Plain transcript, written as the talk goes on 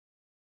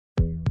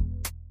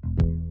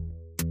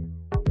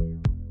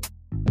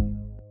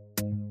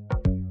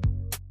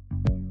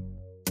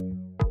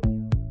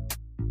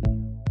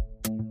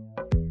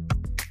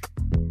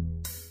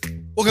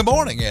Well, good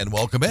morning and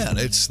welcome in.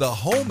 It's the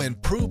Home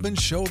Improvement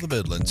Show of the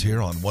Midlands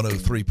here on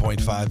 103.5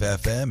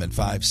 FM and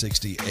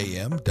 560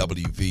 AM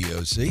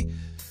WVOC.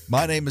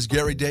 My name is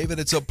Gary David.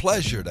 It's a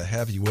pleasure to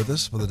have you with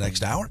us for the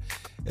next hour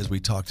as we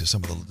talk to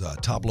some of the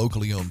top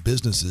locally owned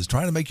businesses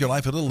trying to make your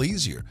life a little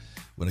easier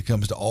when it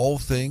comes to all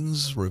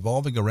things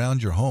revolving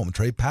around your home.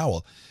 Trey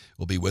Powell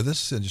will be with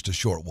us in just a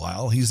short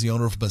while. He's the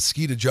owner of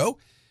Mosquito Joe.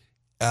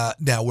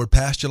 Now, we're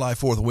past July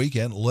 4th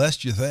weekend,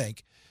 lest you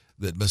think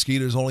that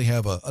mosquitoes only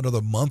have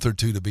another month or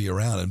two to be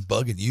around and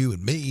bugging you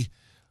and me.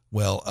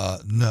 Well,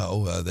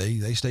 no,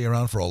 they stay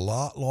around for a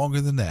lot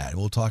longer than that. And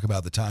we'll talk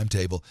about the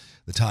timetable,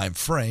 the time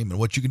frame, and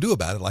what you can do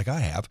about it, like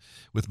I have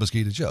with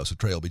Mosquito Joe. So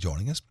Trey will be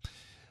joining us.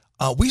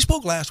 We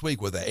spoke last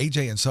week with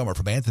AJ and Summer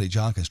from Anthony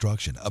John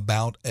Construction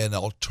about an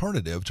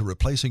alternative to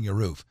replacing your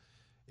roof.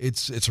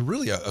 It's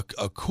really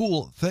a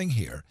cool thing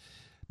here.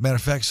 Matter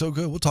of fact, so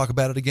good, we'll talk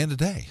about it again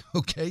today.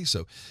 Okay,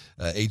 so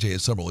AJ and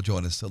Summer will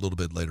join us a little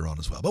bit later on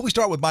as well. But we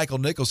start with Michael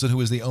Nicholson,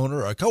 who is the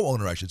owner, or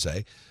co-owner, I should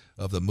say,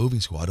 of the Moving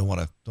Squad. I don't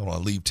want to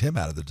leave Tim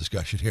out of the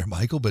discussion here,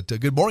 Michael. But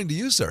good morning to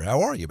you, sir.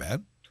 How are you,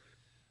 man?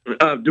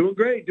 Doing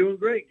great. Good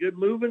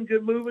moving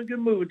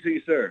to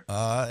you, sir.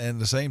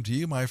 And the same to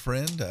you, my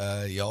friend.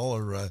 Y'all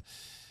are,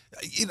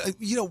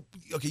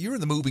 okay, you're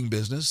in the moving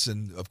business,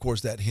 and of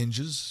course that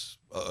hinges.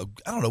 I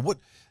don't know what.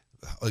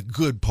 A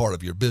good part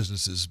of your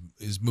business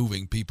is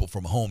moving people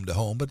from home to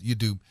home, but you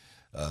do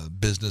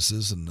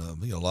businesses and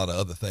a lot of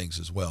other things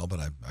as well.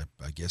 But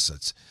I guess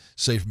that's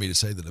safe for me to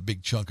say that a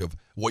big chunk of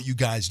what you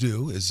guys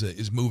do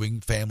is moving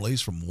families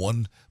from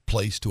one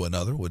place to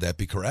another. Would that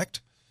be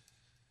correct?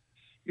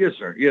 Yes,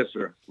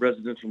 sir.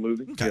 Residential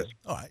moving. Okay. Yes.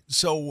 All right.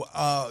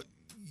 So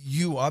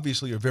you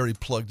obviously are very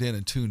plugged in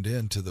and tuned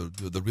in to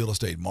the real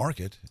estate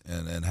market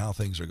and how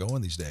things are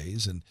going these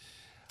days. And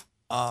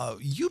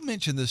you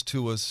mentioned this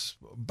to us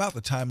about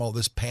the time all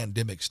this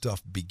pandemic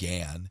stuff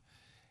began,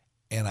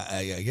 and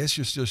I guess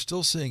you're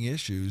still seeing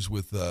issues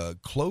with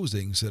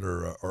closings that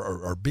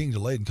are being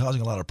delayed and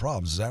causing a lot of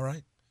problems. Is that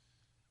right?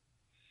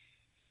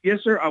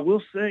 Yes, sir. I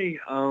will say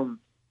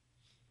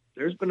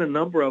there's been a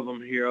number of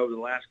them here over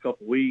the last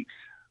couple of weeks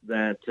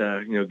that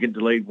get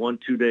delayed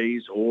 1-2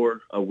 days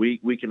or a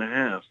week and a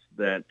half.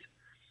 That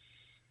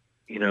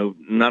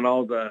not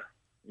all the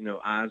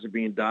I's are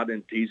being dotted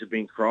and T's are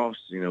being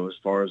crossed, as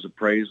far as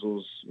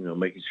appraisals,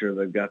 making sure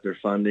they've got their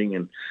funding.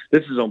 And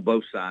this is on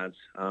both sides.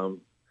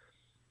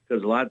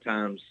 Because a lot of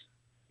times,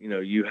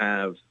 you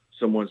have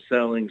someone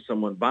selling,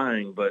 someone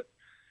buying, but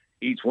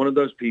each one of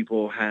those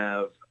people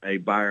have a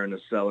buyer and a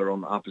seller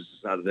on the opposite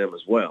side of them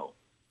as well.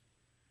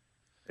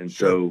 And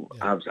Sure. so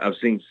Yeah. I've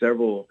seen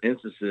several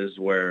instances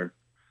where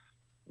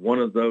one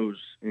of those,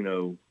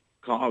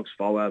 cogs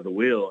fall out of the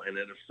wheel and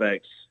it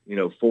affects,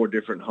 4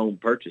 different home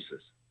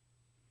purchases.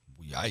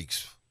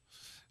 Yikes.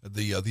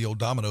 The old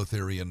domino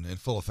theory in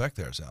full effect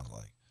there, sounds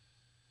like.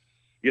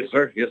 Yes,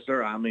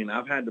 sir. I mean,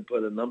 I've had to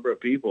put a number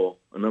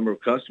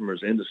of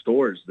customers into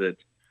storage that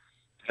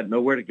had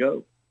nowhere to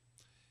go.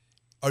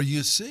 Are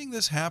you seeing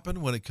this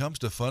happen when it comes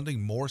to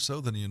funding more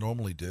so than you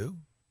normally do?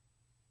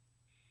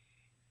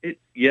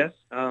 Yes.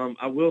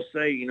 I will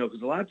say,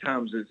 because a lot of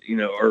times it's,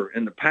 or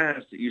in the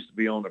past, it used to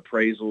be on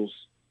appraisals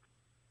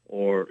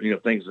or,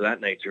 things of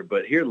that nature.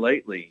 But here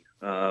lately,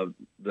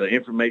 the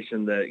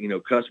information that,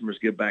 customers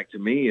give back to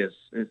me is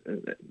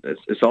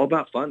it's all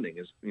about funding.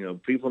 It's,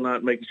 people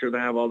not making sure they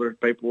have all their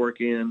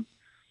paperwork in.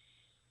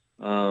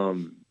 I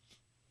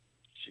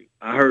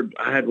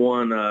had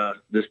one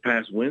this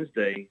past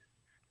Wednesday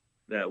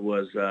that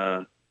was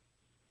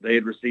they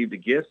had received a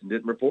gift and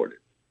didn't report it.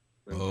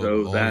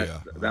 And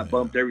that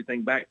bumped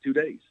everything back 2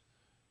 days.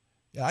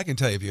 Yeah, I can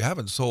tell you, if you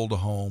haven't sold a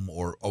home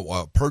or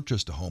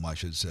purchased a home, I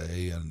should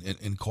say,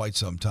 in quite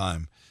some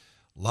time,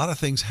 a lot of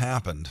things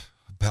happened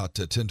about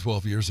 10,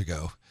 12 years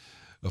ago,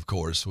 of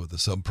course, with the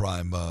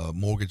subprime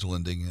mortgage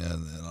lending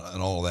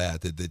and all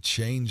that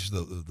changed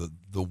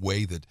the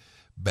way that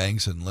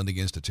banks and lending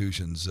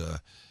institutions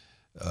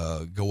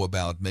go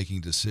about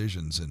making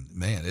decisions. And,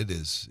 man, it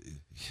is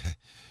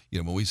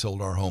when we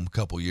sold our home a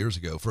couple years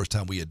ago, first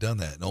time we had done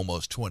that in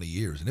almost 20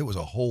 years, and it was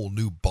a whole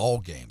new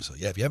ball game. So,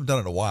 yeah, if you haven't done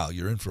it in a while,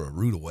 you're in for a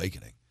rude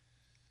awakening.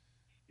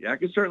 Yeah, I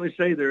can certainly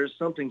say there is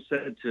something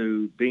said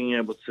to being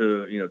able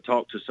to,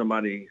 talk to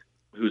somebody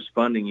who's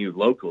funding you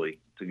locally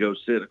to go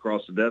sit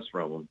across the desk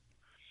from them,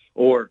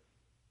 or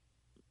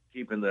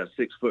keeping the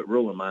 6-foot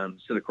rule in mind,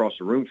 sit across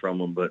the room from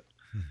them, but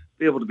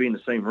be able to be in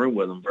the same room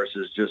with them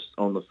versus just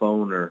on the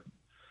phone or,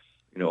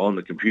 on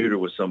the computer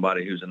with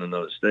somebody who's in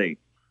another state.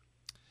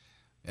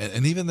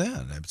 And even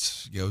then,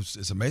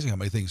 it's amazing how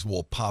many things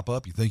will pop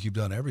up. You think you've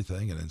done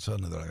everything, and then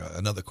suddenly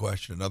another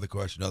question.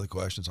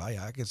 So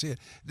I can see it.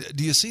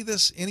 Do you see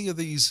any of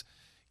these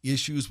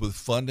issues with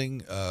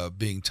funding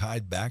being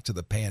tied back to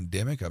the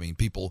pandemic? I mean,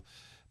 people,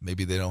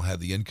 maybe they don't have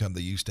the income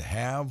they used to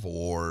have,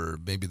 or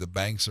maybe the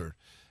banks are,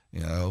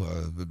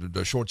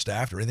 they're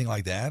short-staffed or anything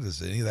like that.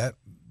 Does any of that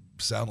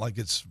sound like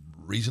it's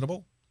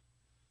reasonable?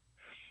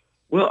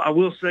 Well, I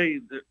will say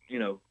that,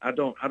 I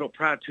don't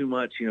pry too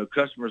much.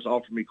 Customers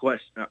offer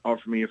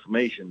me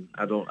information.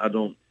 I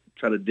don't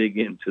try to dig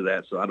into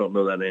that, so I don't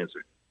know that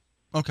answer.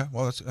 Okay,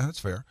 well, that's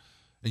fair.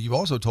 And you've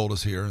also told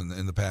us here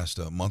in the past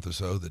month or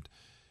so that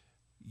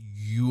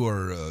you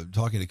are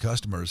talking to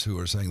customers who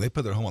are saying they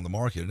put their home on the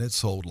market and it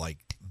sold like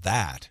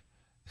that.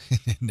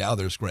 Now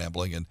they're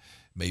scrambling and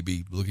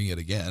maybe looking at,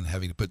 again,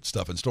 having to put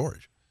stuff in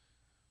storage.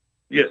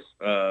 Yes.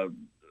 I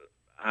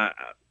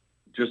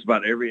just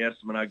about every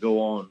estimate I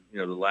go on,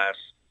 the last,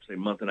 say,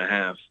 month and a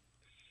half,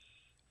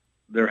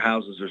 their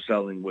houses are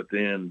selling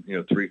within,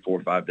 3,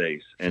 4, 5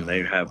 days, and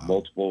they have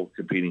multiple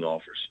competing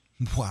offers.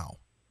 Wow.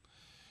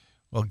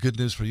 Well, good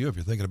news for you if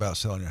you're thinking about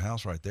selling your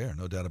house right there,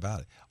 no doubt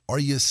about it. Are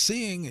you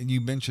seeing, and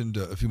you mentioned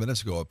a few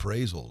minutes ago,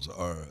 appraisals,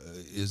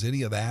 is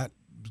any of that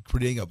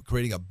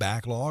creating a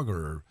backlog,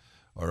 or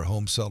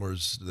home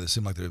sellers that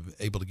seem like they're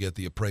able to get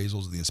the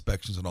appraisals and the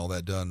inspections and all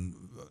that done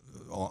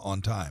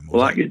on time?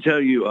 Well, I can tell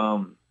you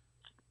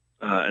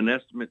an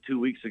estimate 2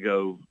 weeks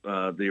ago,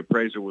 the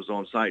appraiser was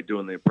on site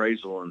doing the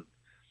appraisal, and,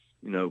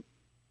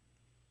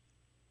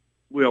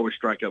 we always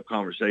strike up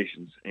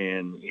conversations,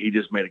 and he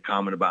just made a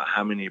comment about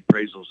how many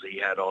appraisals he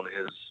had on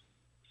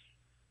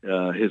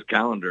his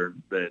calendar,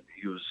 that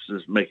he was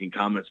just making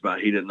comments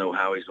about he didn't know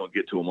how he's going to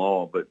get to them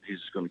all, but he's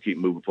just going to keep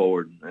moving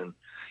forward. And,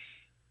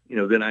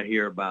 then I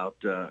hear about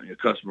a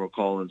customer will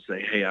call and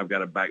say, hey, I've got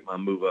to back my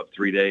move up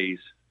 3 days.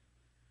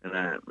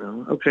 And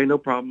okay, no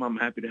problem. I'm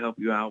happy to help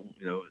you out.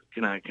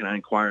 Can I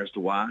inquire as to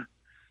why?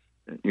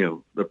 And,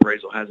 the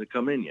appraisal hasn't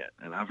come in yet.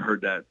 And I've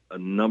heard that a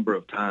number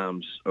of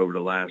times over the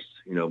last,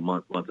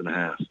 month and a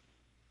half.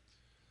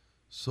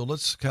 So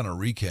let's kind of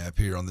recap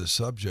here on this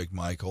subject,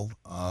 Michael.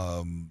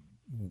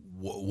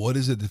 What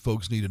is it that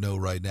folks need to know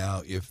right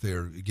now if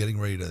they're getting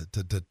ready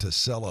to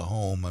sell a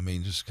home? I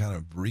mean, just kind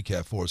of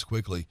recap for us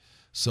quickly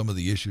some of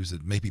the issues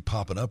that may be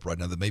popping up right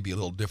now that may be a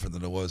little different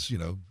than it was,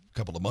 a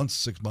couple of months,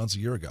 6 months, a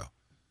year ago.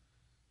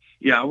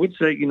 Yeah, I would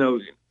say,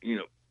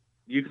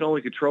 you can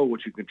only control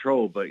what you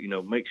control, but,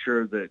 make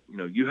sure that,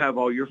 you have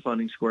all your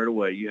funding squared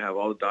away. You have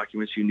all the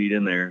documents you need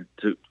in there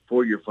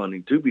for your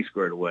funding to be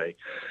squared away.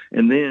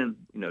 And then,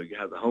 you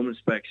have the home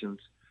inspections.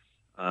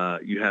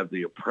 You have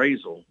the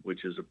appraisal,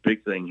 which is a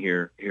big thing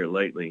here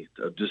lately,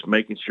 just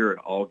making sure it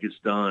all gets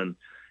done.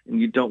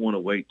 And you don't want to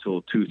wait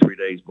till 2-3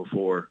 days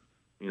before,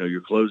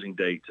 your closing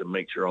date to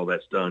make sure all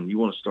that's done. You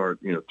want to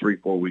start,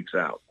 3-4 weeks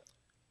out.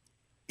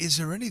 Is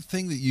there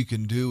anything that you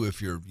can do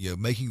if you're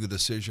making the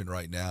decision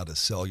right now to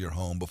sell your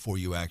home before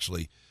you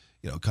actually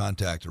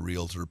contact a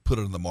realtor, put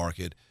it on the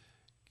market?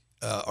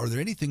 Are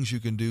there any things you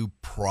can do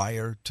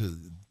prior to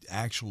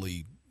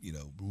actually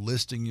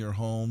listing your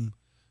home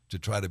to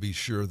try to be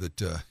sure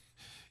that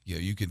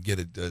you can get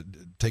it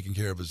taken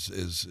care of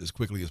as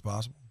quickly as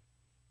possible?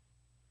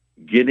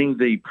 Getting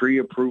the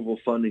pre-approval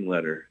funding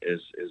letter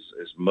is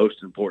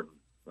most important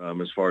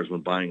as far as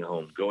when buying a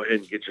home. Go ahead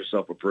and get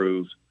yourself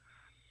approved.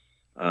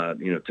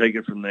 Take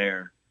it from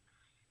there.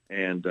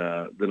 And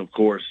then, of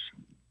course,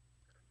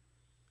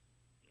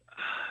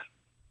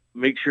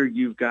 make sure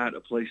you've got a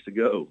place to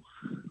go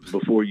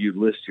before you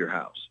list your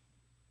house.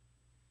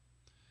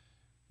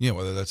 Yeah,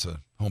 whether that's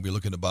a home you're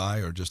looking to buy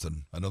or just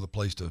another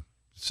place to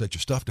set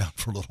your stuff down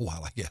for a little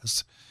while, I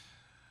guess.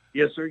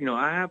 Yes, sir.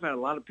 I have had a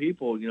lot of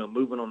people,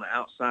 moving on the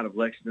outside of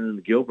Lexington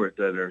and Gilbert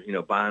that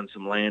are, buying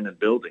some land and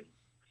building.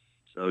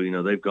 So,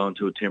 they've gone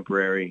to a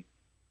temporary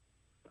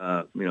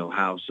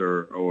house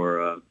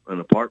or an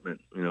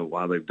apartment,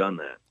 while they've done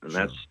that. And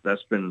sure.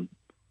 That's been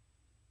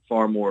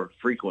far more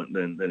frequent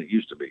than it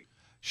used to be.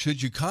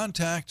 Should you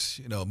contact,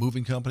 a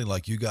moving company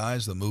like you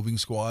guys, the moving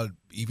squad,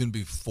 even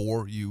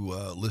before you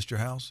list your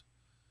house?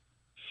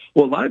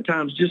 Well, a lot of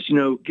times just,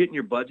 getting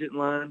your budget in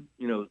line,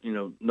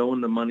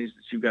 knowing the monies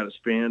that you've got to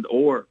spend,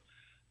 or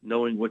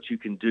knowing what you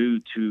can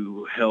do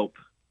to help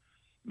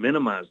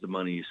minimize the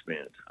money you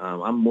spend.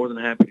 I'm more than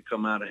happy to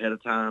come out ahead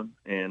of time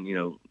and,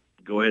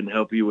 go ahead and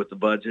help you with the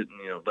budget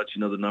and, let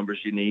you know the numbers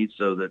you need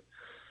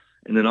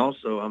and then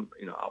also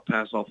I'll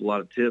pass off a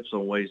lot of tips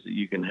on ways that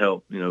you can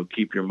help,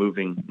 keep your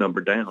moving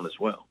number down as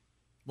well.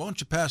 Why don't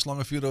you pass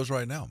along a few of those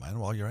right now, man,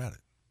 while you're at it?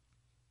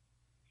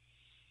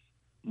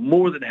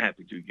 More than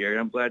happy to, Gary.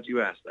 I'm glad you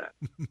asked that.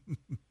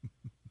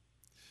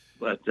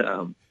 But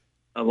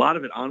a lot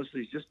of it,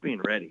 honestly, is just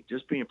being ready,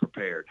 just being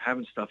prepared,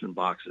 having stuff in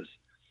boxes.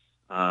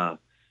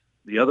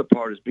 The other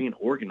part is being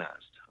organized.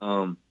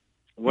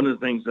 One of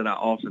the things that I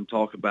often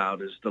talk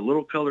about is the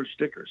little colored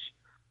stickers,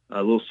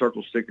 little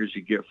circle stickers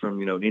you get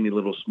from, any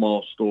little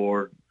small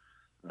store,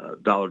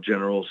 Dollar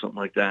General, something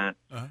like that.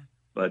 Uh-huh.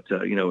 But,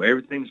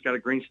 everything's got a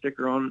green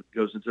sticker on it,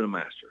 goes into the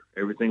master.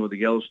 Everything with a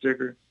yellow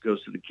sticker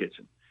goes to the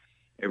kitchen.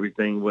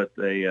 Everything with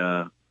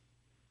a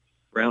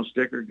brown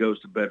sticker goes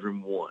to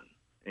bedroom 1.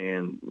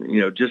 And,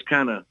 just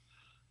kind of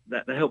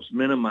that helps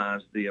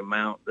minimize the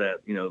amount that,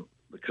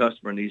 the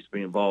customer needs to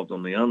be involved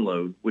on the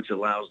unload, which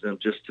allows them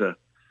just to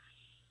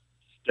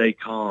stay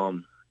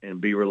calm and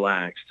be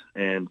relaxed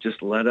and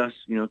just let us,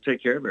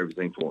 take care of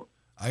everything for them.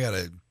 I got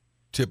to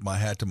tip my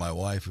hat to my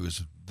wife, who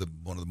is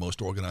one of the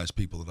most organized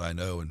people that I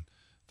know. And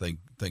thank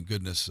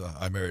goodness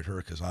I married her,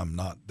 because I'm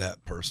not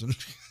that person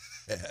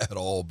at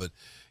all. But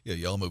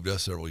y'all moved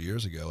us several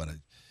years ago,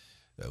 and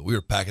we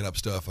were packing up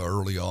stuff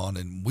early on,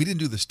 and we didn't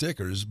do the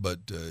stickers,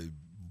 but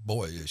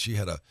boy, she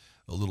had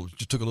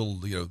just took a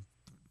little,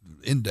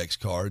 index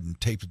card and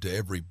taped it to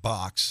every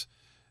box,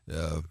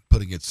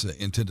 putting its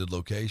intended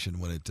location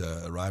when it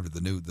arrived at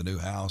the new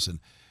house. And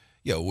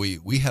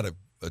we had a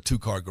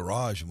 2-car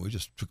garage, and we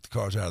just took the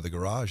cars out of the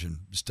garage and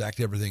stacked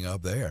everything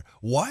up there.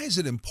 Why is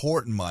it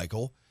important,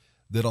 Michael,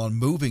 that on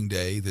moving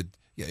day that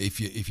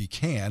if you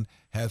can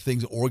have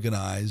things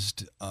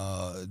organized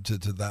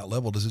to that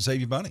level? Does it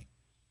save you money?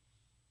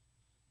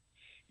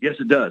 Yes,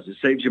 it does. It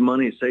saves you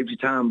money. It saves you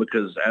time,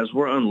 because as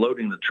we're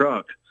unloading the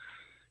truck,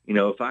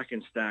 if I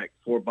can stack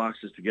 4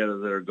 boxes together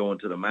that are going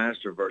to the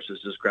master versus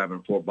just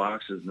grabbing 4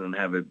 boxes and then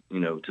have it,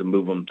 to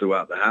move them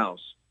throughout the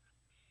house,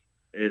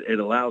 it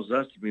allows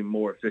us to be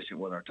more efficient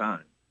with our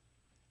time.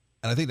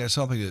 And I think that's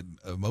something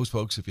that most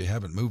folks, if you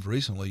haven't moved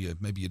recently,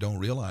 maybe you don't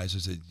realize,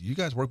 is that you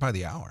guys work by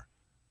the hour.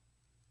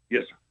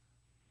 Yes, sir.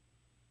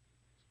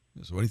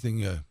 So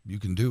anything you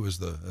can do as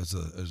the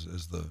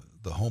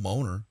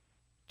homeowner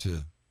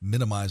to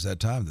minimize that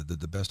time,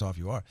 the best off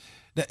you are.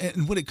 Now,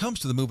 and when it comes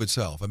to the move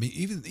itself, I mean,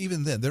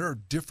 even then, there are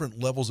different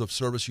levels of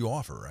service you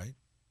offer, right?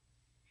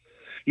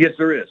 Yes,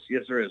 there is.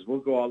 Yes, there is. We'll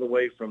go all the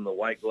way from the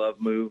white glove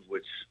move,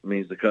 which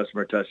means the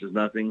customer touches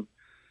nothing,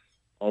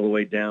 all the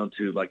way down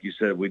to, like you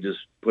said, we just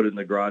put it in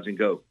the garage and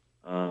go.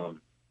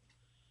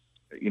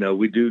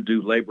 We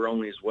do labor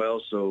only as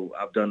well. So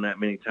I've done that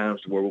many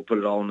times to where we'll put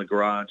it all in the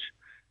garage,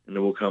 and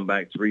then we'll come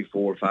back 3,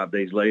 4, 5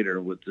 days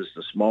later with just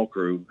a small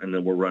crew, and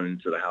then we're running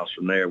to the house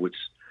from there, which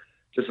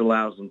just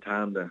allows them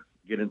time to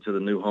get into the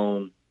new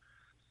home,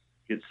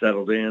 get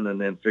settled in,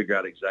 and then figure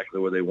out exactly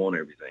where they want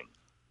everything.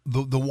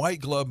 The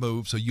white glove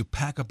move, so you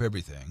pack up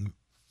everything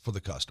for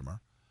the customer,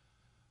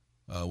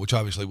 which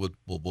obviously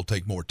will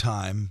take more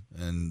time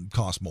and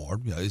cost more.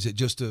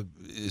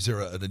 Is there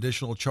an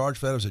additional charge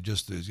for that, or is it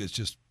just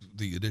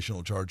the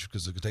additional charge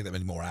because it could take that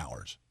many more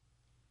hours?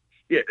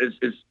 Yeah,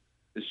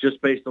 it's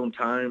just based on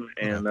time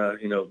and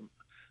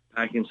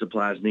packing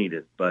supplies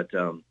needed, but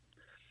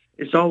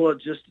it's all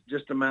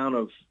just amount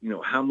of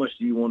how much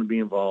do you want to be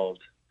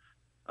involved.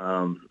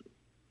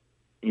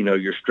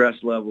 Your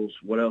stress levels,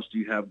 what else do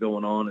you have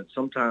going on? And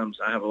sometimes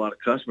I have a lot of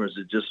customers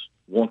that just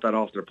want that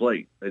off their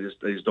plate. They just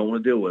don't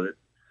want to deal with it.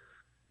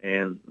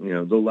 And,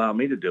 they'll allow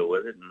me to deal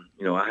with it.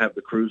 And, I have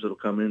the crews that'll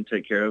come in and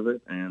take care of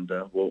it, and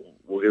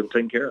we'll get them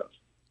taken care of.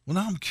 Well,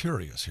 now I'm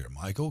curious here,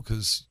 Michael,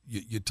 because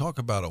you talk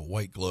about a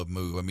white glove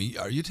move. I mean,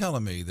 are you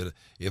telling me that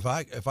if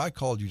I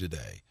called you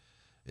today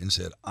and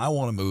said, I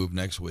want to move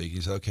next week,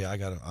 you said, okay,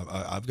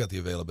 I've got the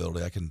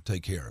availability, I can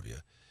take care of you.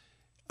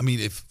 I mean,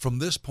 if from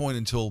this point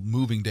until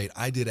moving date,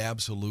 I did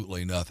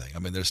absolutely nothing. I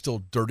mean, there's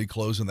still dirty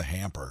clothes in the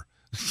hamper.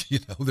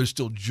 There's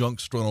still junk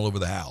strewn all over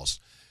the house.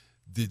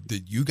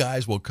 That you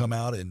guys will come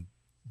out and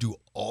do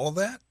all of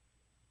that?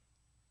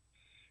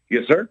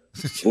 Yes, sir.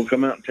 We'll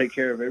come out and take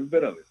care of every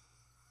bit of it.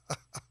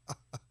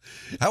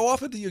 How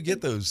often do you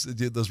get those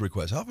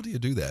requests? How often do you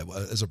do that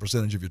as a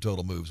percentage of your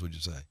total moves, would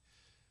you say?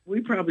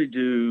 We probably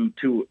do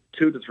two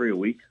to 3 a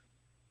week.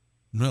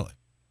 Really?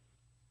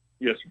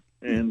 Yes,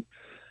 sir. And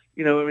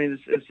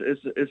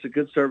it's a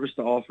good service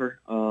to offer,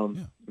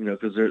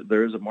 because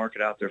there is a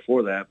market out there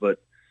for that.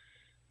 But,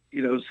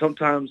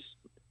 sometimes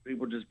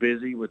people are just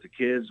busy with the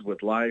kids,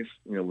 with life,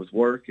 with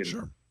work. And,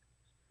 sure.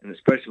 And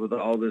especially with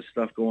all this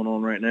stuff going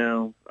on right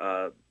now,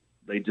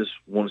 they just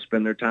want to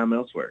spend their time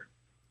elsewhere.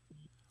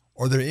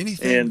 Are there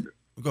anything? And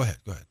Go ahead.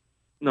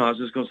 No, I was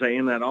just going to say,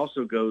 and that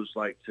also goes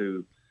like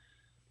to,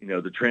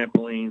 the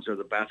trampolines or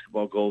the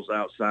basketball goals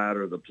outside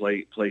or the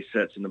play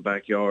sets in the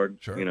backyard.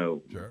 Sure.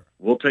 Sure.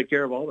 We'll take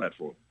care of all that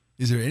for them.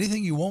 Is there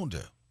anything you won't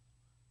do?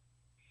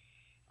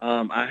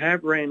 I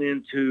have ran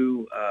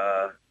into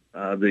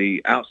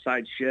the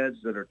outside sheds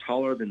that are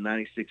taller than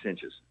 96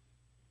 inches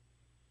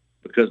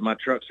because my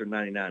trucks are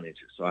 99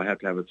 inches, so I have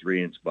to have a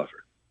 3-inch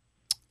buffer.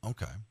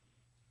 Okay.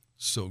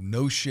 So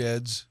no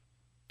sheds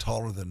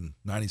taller than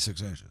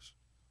 96 inches.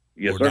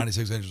 Yes, or sir.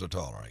 96 inches or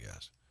taller, I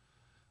guess.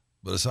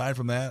 But aside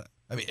from that,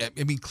 I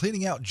mean,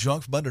 cleaning out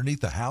junk from underneath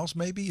the house,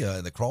 maybe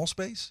in the crawl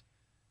space.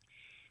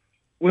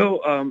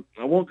 Well,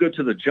 I won't go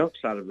to the junk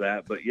side of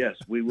that, but yes,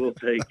 we will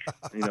take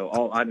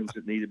all items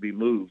that need to be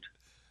moved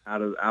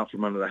out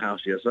from under the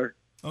house. Yes, sir.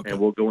 Okay. And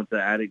we'll go into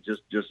the attic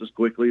just as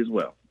quickly as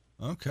well.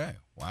 Okay.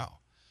 Wow.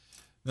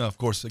 Now, of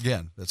course,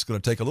 again, that's going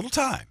to take a little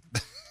time,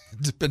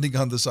 depending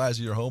on the size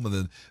of your home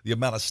and the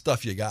amount of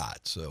stuff you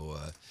got. So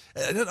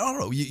I don't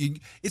know.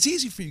 It's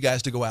easy for you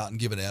guys to go out and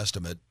give an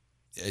estimate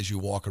as you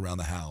walk around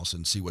the house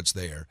and see what's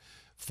there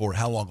for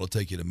how long it'll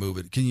take you to move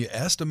it. Can you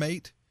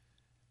estimate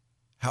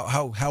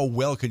how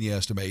well can you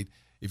estimate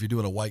if you're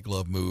doing a white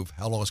glove move,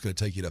 how long it's going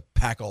to take you to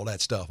pack all that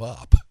stuff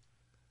up?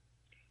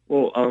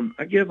 Well,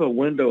 I give a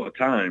window of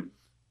time,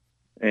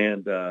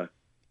 and I'm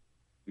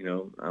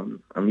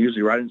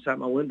usually right inside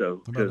my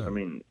window because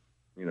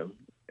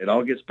it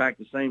all gets packed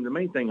the same. The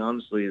main thing,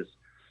 honestly, is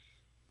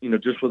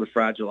just with the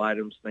fragile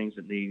items, things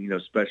that need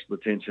special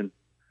attention.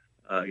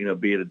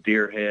 Be it a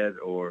deer head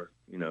or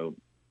 4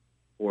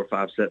 or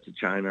 5 sets of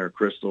china or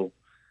crystal.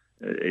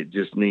 It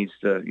just needs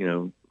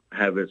to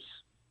have its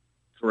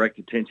correct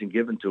attention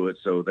given to it,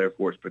 so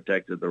therefore it's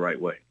protected the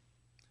right way.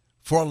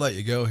 Before I let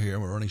you go here,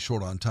 we're running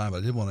short on time, but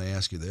I did want to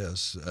ask you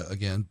this,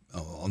 again,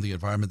 on the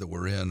environment that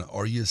we're in.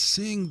 Are you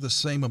seeing the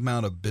same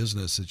amount of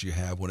business that you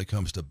have when it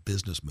comes to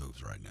business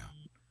moves right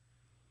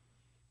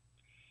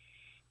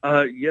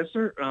now? Yes,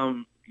 sir.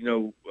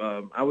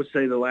 I would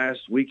say the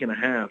last week and a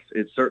half,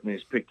 it certainly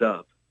has picked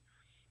up,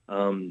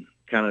 kind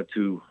of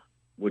to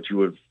what you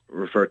would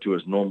refer to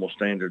as normal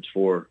standards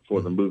for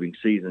the moving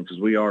season, because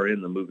we are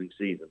in the moving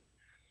season.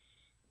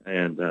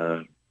 And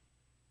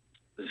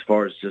as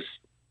far as just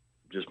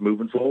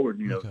moving forward,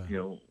 we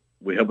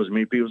help as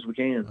many people as we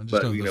can.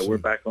 But, we're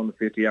back on the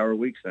 50-hour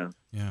weeks now.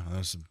 Yeah,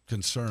 there's some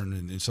concern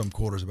in some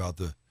quarters about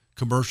the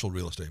commercial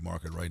real estate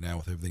market right now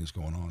with everything that's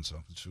going on, so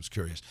I just was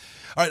curious.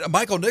 All right,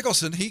 Michael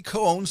Nicholson, he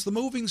co-owns the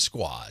Moving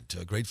Squad.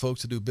 Great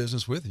folks to do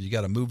business with. If you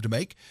got a move to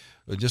make,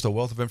 just a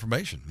wealth of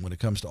information when it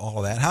comes to all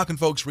of that. How can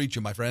folks reach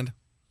you, my friend?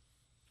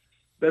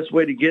 Best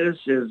way to get us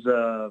is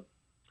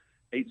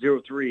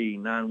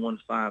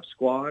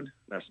 803-915-SQUAD.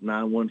 That's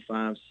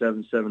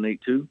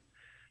 915-7782.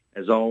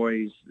 As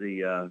always,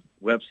 the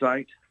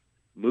website,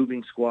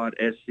 Moving Squad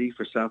SC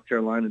for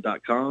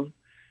SouthCarolina.com.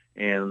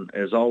 And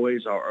as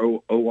always, our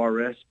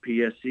ORS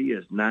PSC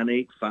is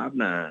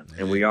 9859,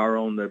 and we are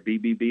on the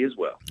BBB as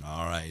well.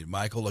 All right,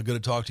 Michael, good to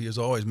talk to you as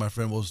always, my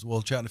friend.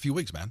 We'll chat in a few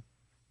weeks, man.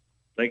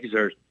 Thank you,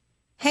 sir.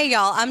 Hey,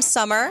 y'all, I'm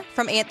Summer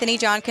from Anthony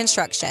John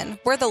Construction.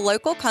 We're the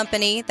local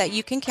company that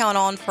you can count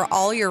on for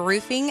all your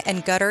roofing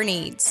and gutter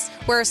needs.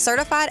 We're a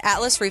certified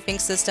Atlas roofing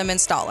system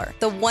installer,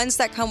 the ones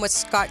that come with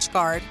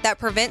Scotchgard that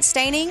prevent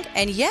staining,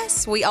 and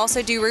yes, we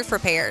also do roof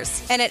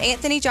repairs. And at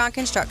Anthony John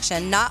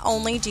Construction, not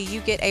only do you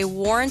get a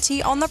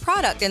warranty on the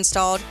product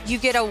installed, you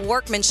get a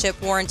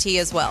workmanship warranty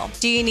as well.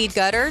 Do you need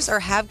gutters or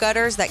have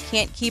gutters that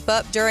can't keep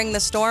up during the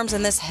storms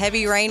and this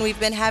heavy rain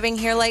we've been having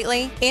here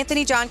lately?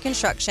 Anthony John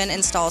Construction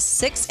installs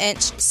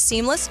 6-inch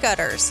seamless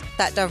gutters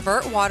that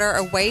divert water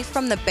away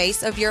from the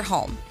base of your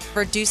home,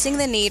 reducing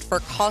the need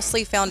for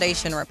costly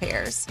foundation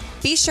repairs.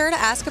 Be sure to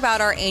ask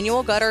about our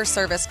annual gutter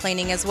service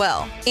cleaning as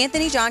well.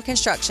 Anthony John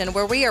Construction,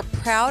 where we are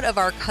proud of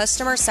our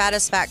customer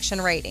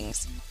satisfaction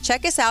ratings.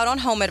 Check us out on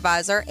Home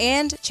Advisor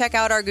and check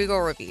out our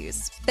Google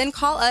reviews. Then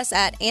call us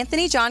at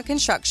Anthony John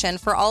Construction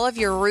for all of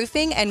your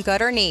roofing and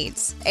gutter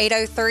needs.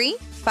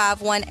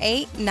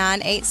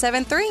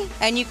 803-518-9873.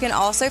 And you can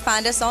also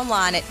find us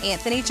online at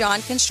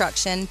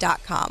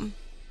anthonyjohnconstruction.com.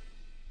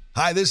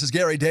 Hi, this is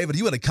Gary David. Are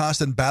you in a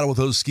constant battle with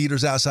those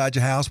skeeters outside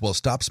your house? Well,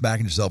 stop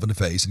smacking yourself in the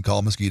face and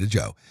call Mosquito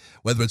Joe.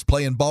 Whether it's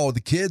playing ball with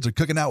the kids or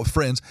cooking out with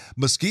friends,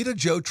 Mosquito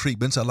Joe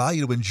treatments allow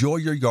you to enjoy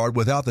your yard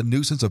without the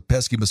nuisance of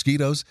pesky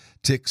mosquitoes,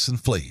 ticks,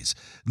 and fleas.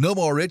 No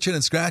more itching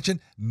and scratching.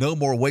 No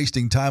more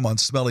wasting time on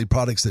smelly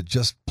products that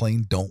just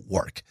plain don't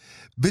work.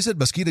 Visit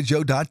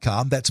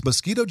MosquitoJoe.com. That's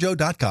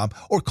MosquitoJoe.com,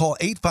 or call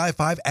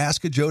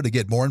 855-ASK-A-JOE to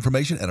get more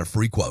information and a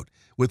free quote.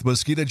 With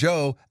Mosquito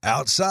Joe,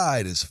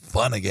 outside is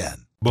fun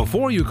again.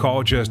 Before you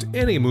call just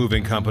any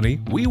moving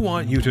company, we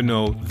want you to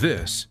know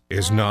this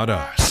is not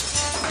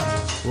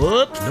us.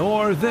 Whoops.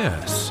 Nor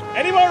this.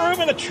 Any more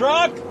room in the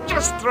truck?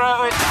 Just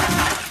throw it.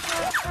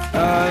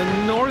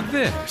 Nor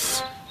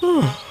this.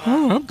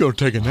 I'm going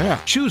to take a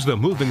nap. Choose the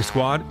Moving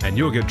Squad and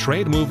you'll get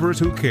trained movers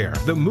who care.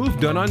 The move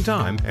done on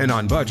time and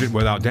on budget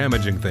without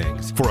damaging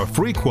things. For a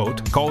free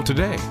quote, call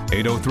today,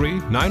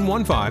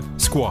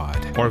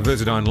 803-915-SQUAD. Or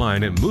visit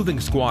online at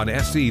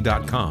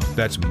movingsquadsc.com.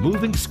 That's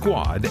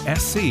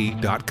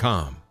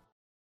movingsquadsc.com.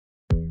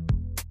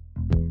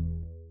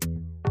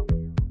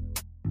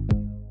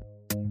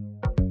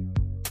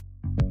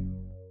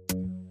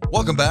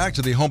 Welcome back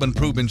to the Home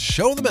Improvement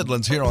Show in the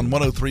Midlands here on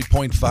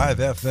 103.5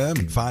 FM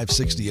and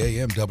 560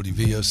 AM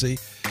WVOC.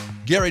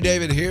 Gary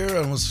David here,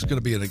 and it's going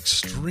to be an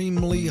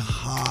extremely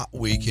hot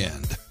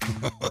weekend.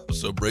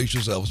 So brace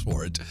yourselves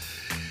for it.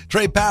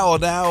 Trey Powell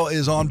now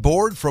is on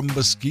board from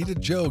Mosquito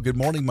Joe. Good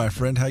morning, my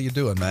friend. How you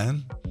doing,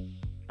 man?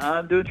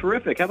 I'm doing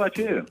terrific. How about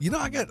you?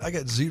 I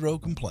got zero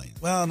complaint.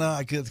 Well, no,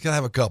 I can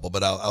have a couple,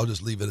 but I'll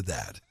just leave it at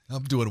that.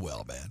 I'm doing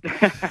well, man.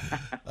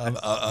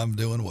 I'm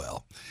doing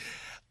well.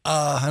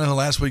 I know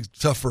last week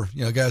tough for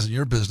guys in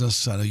your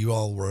business. I know you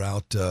all were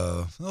out.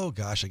 I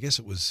guess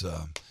it was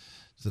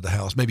to the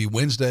house maybe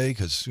Wednesday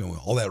because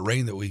all that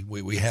rain that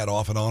we had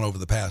off and on over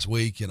the past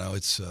week.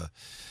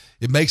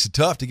 It makes it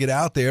tough to get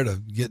out there to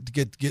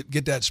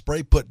get that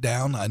spray put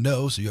down. I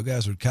know, so you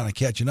guys are kind of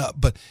catching up.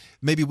 But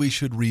maybe we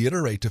should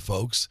reiterate to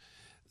folks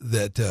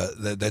that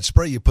that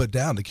spray you put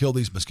down to kill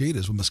these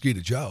mosquitoes with Mosquito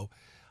Joe.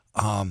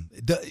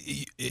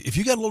 If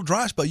you got a little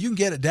dry spell, you can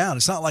get it down.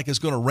 It's not like it's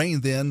going to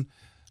rain then.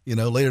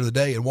 Later in the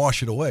day and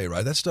wash it away,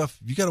 right? That stuff,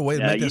 you got to wait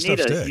to make that stuff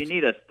stick. You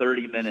need a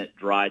 30-minute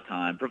dry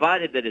time,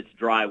 provided that it's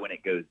dry when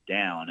it goes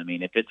down. I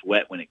mean, if it's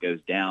wet when it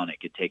goes down, it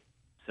could take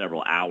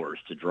several hours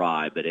to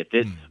dry. But if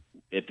it's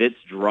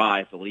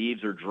dry, if the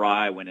leaves are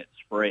dry when it's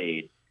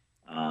sprayed,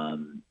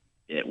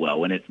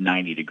 when it's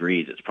 90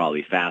 degrees, it's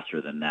probably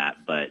faster than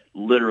that. But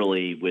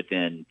literally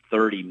within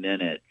 30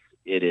 minutes,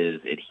 it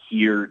is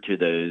adhered to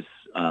those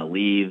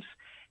leaves.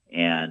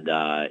 and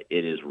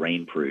it is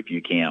rainproof.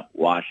 You can't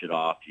wash it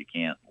off. You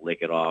can't lick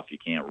it off. You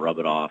can't rub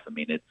it off. I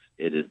mean, it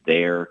is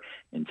there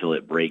until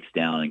it breaks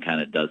down and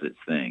kind of does its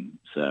thing.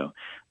 So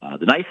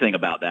the nice thing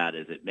about that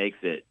is it makes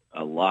it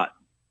a lot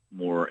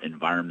more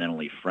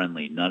environmentally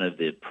friendly. None of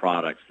the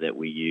products that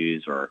we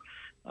use are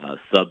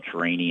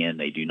subterranean.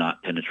 They do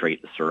not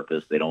penetrate the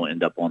surface. They don't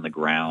end up on the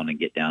ground and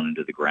get down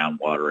into the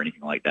groundwater or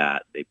anything like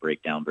that. They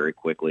break down very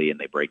quickly, and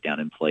they break down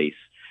in place.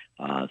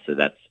 So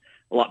that's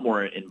a lot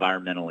more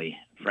environmentally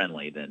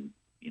friendly than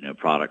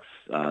products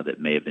that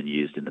may have been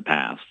used in the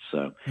past.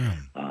 So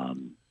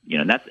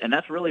and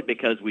that's really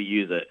because we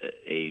use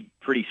a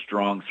pretty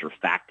strong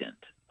surfactant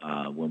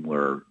when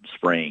we're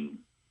spraying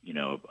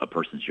a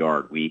person's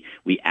yard. We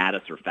add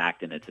a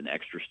surfactant. It's an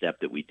extra step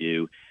that we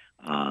do.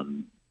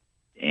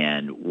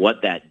 And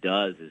what that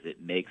does is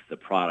it makes the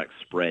product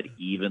spread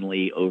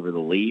evenly over the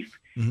leaf,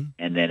 and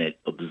then it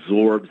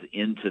absorbs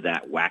into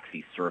that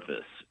waxy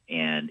surface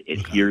and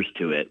adheres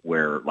to it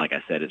where, like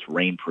I said, it's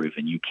rainproof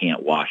and you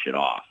can't wash it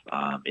off.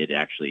 It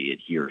actually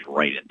adheres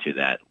right into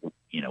that,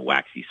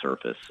 waxy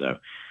surface. So,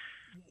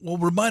 well,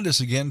 remind us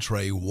again,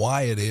 Trey,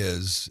 why it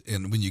is,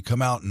 and when you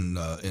come out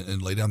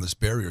and lay down this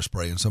barrier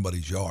spray in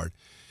somebody's yard,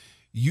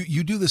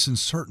 you do this in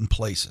certain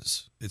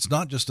places. It's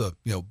not just a,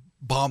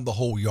 bomb the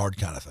whole yard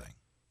kind of thing.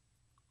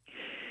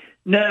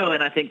 No,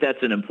 and I think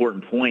that's an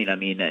important point. I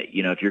mean,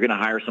 if you're going to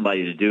hire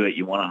somebody to do it,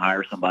 you want to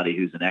hire somebody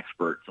who's an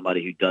expert,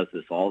 somebody who does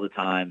this all the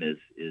time,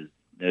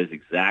 knows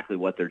exactly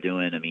what they're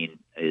doing. I mean,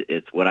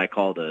 it's what I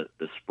call the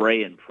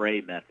spray and pray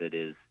method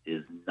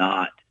is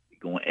not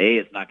going. A,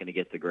 it's not going to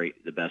get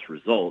the best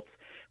results,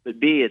 but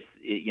B,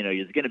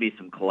 there's going to be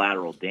some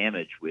collateral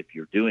damage if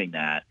you're doing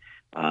that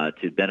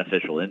to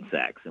beneficial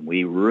insects, and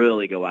we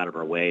really go out of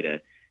our way to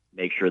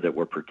make sure that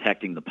we're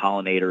protecting the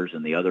pollinators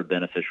and the other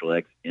beneficial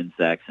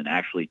insects and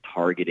actually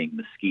targeting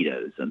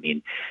mosquitoes. I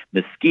mean,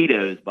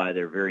 mosquitoes by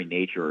their very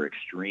nature are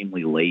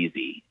extremely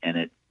lazy,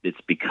 and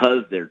it's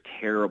because they're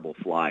terrible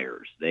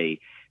flyers.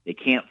 They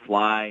can't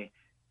fly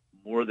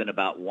more than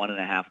about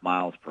 1.5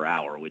 miles per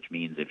hour, which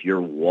means if you're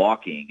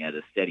walking at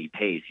a steady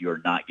pace, you're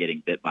not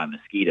getting bit by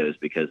mosquitoes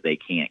because they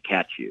can't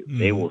catch you.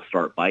 They will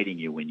start biting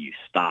you when you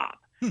stop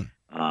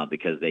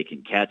because they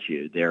can catch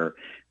you.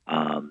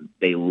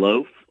 They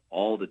loaf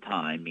all the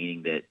time,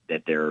 meaning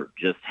that they're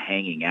just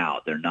hanging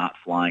out. They're not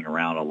flying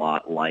around a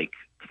lot like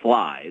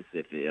flies.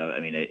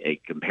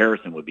 A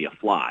comparison would be a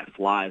fly.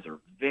 Flies are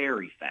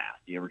very fast.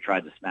 You ever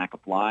tried to smack a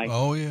fly?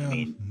 Oh, yeah. I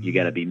mean, you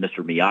got to be Mr.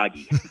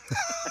 Miyagi,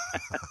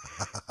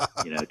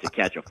 to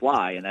catch a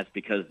fly, and that's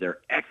because they're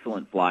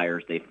excellent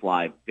flyers. They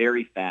fly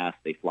very fast.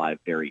 They fly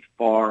very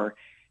far.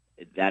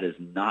 That is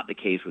not the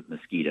case with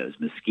mosquitoes.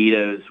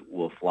 Mosquitoes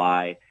will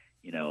fly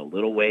a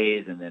little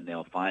ways, and then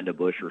they'll find a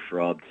bush or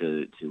shrub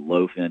to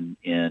loaf in,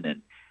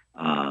 and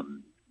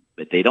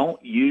but they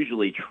don't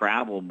usually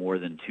travel more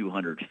than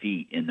 200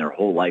 feet in their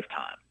whole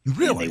lifetime.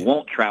 Really? And they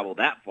won't travel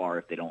that far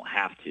if they don't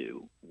have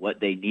to.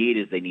 What they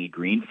need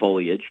green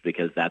foliage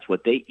because that's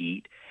what they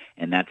eat,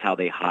 and that's how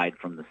they hide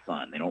from the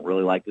sun. They don't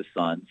really like the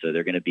sun, so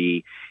they're going to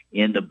be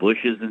in the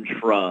bushes and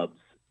shrubs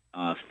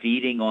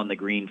feeding on the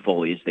green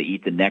foliage. They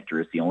eat the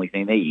nectar. It's the only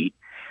thing they eat.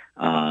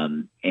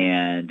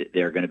 And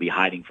they're going to be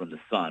hiding from the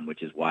sun,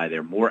 which is why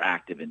they're more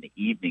active in the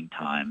evening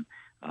time,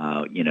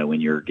 when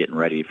you're getting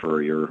ready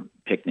for your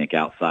picnic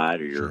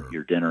outside or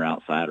your dinner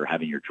outside or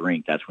having your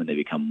drink. That's when they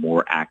become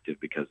more active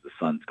because the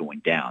sun's going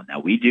down. Now,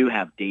 we do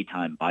have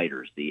daytime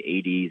biters, the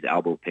Aedes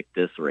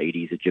albopictus or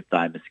Aedes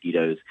aegypti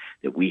mosquitoes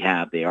that we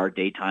have. They are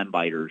daytime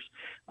biters.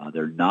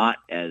 They're not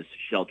as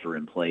shelter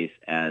in place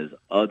as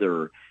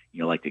other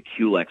like the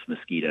Culex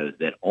mosquitoes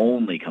that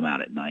only come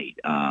out at night.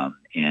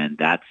 And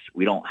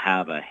we don't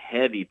have a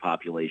heavy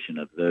population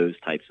of those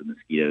types of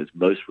mosquitoes.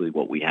 Mostly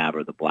what we have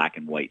are the black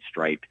and white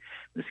striped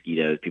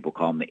mosquitoes. People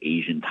call them the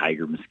Asian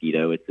tiger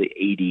mosquito. It's the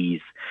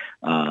Aedes,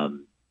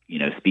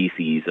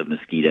 species of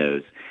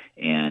mosquitoes.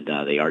 And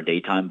they are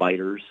daytime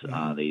biters.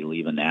 They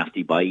leave a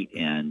nasty bite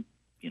and,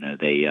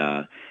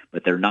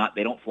 but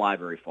they don't fly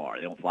very far.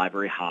 They don't fly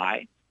very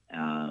high.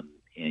 And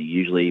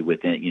usually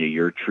within,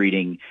 you're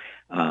treating,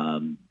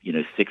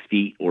 6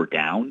 feet or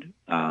down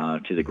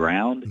to the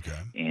ground.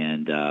 Okay.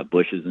 And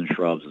bushes and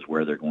shrubs is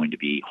where they're going to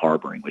be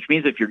harboring, which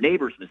means if your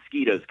neighbor's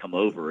mosquitoes come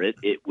over, it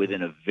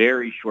within a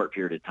very short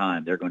period of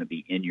time, they're going to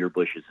be in your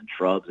bushes and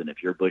shrubs. And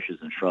if your bushes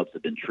and shrubs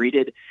have been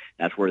treated,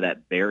 that's where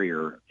that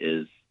barrier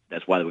is.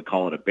 That's why we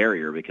call it a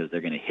barrier, because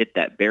they're going to hit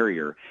that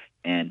barrier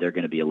and they're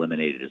going to be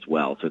eliminated as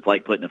well. So it's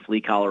like putting a flea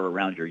collar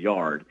around your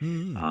yard.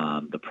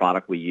 The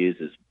product we use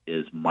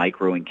is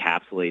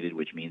micro-encapsulated,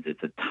 which means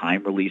it's a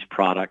time-release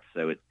product.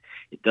 So it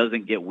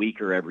doesn't get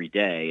weaker every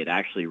day. It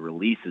actually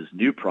releases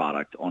new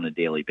product on a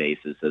daily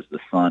basis as the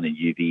sun and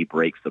UV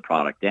breaks the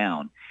product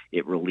down.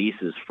 It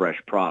releases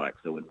fresh product.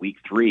 So in week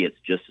 3, it's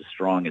just as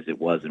strong as it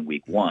was in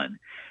week 1.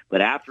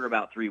 But after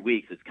about 3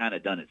 weeks, it's kind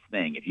of done its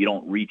thing. If you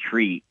don't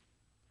retreat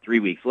 3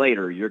 weeks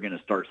later, you're going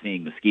to start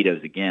seeing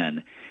mosquitoes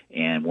again.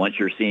 And once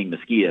you're seeing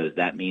mosquitoes,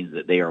 that means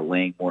that they are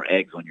laying more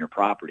eggs on your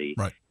property.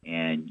 Right.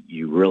 And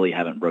you really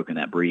haven't broken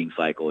that breeding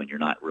cycle, and you're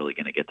not really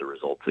going to get the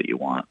results that you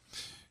want.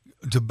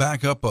 To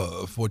back up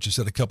what you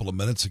said a couple of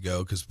minutes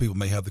ago, because people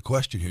may have the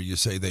question here, you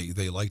say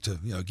they like to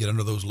get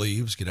under those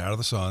leaves, get out of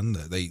the sun.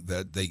 They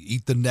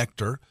eat the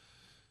nectar.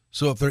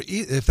 So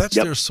if that's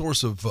their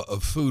source of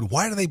food,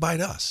 why do they bite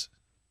us?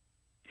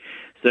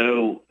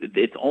 So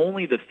it's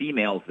only the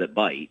females that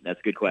bite. That's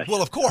a good question.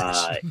 Well, of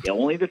course.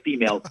 Only the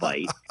females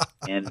bite,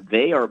 and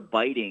they are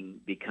biting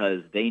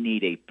because they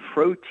need a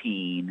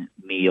protein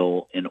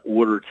meal in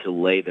order to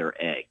lay their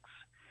eggs.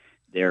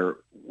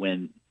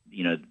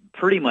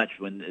 Pretty much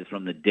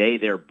from the day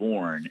they're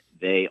born,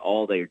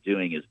 all they're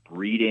doing is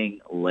breeding,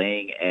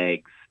 laying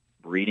eggs,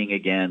 breeding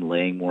again,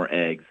 laying more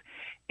eggs.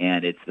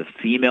 And it's the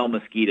female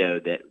mosquito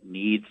that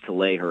needs to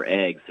lay her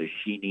eggs, so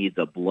she needs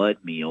a blood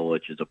meal,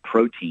 which is a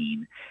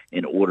protein,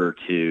 in order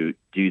to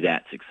do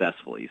that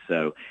successfully.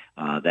 So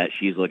that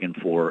she's looking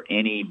for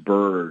any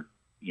bird,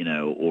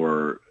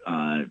 or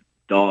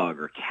dog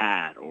or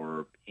cat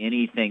or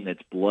anything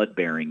that's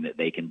blood-bearing that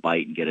they can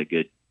bite and get a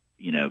good,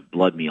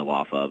 blood meal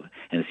off of.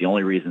 And it's the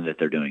only reason that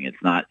they're doing it.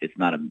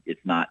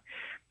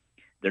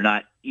 They're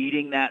not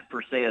eating that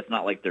per se. It's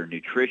not like their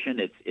nutrition.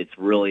 It's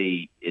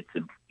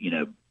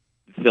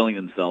filling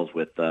themselves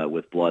with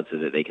blood so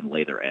that they can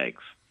lay their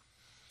eggs.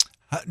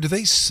 How do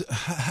they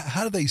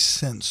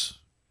sense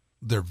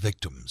their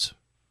victims?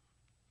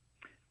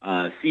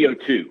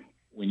 CO2.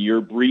 When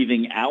you're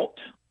breathing out,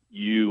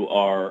 you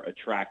are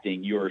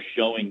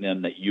showing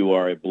them that you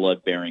are a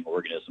blood-bearing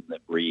organism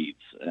that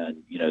breathes.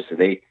 And, so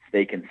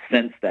they can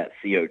sense that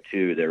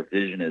CO2. Their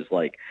vision is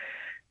like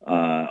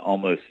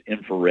almost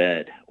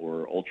infrared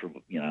or ultra,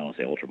 I don't want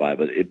to say ultraviolet,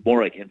 but it's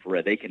more like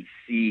infrared. They can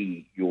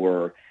see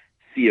your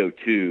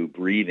CO2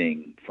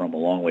 breathing from a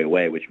long way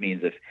away, which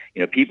means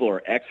if people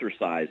are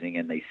exercising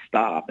and they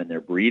stop and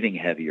they're breathing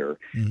heavier,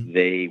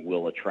 they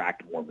will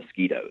attract more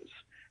mosquitoes.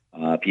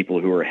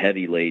 People who are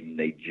heavy laden,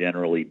 they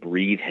generally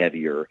breathe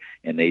heavier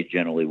and they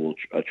generally will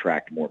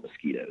attract more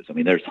mosquitoes. I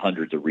mean, there's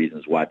hundreds of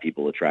reasons why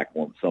people attract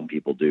more. Some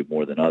people do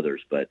more than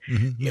others, but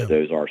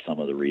those are some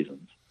of the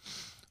reasons.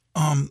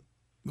 Well,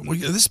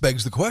 this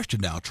begs the question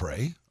now,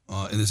 Trey,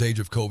 in this age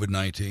of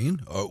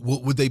COVID-19,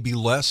 would they be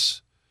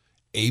less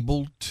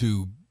able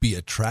to be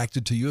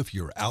attracted to you if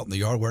you're out in the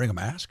yard wearing a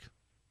mask?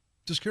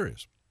 Just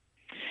curious.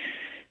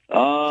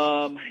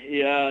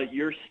 Yeah,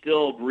 you're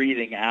still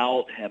breathing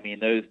out. I mean,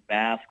 those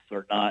masks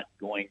are not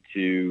going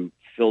to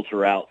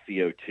filter out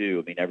CO2.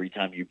 I mean, every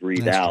time you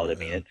breathe out, I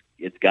mean,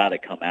 it's got to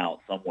come out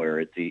somewhere.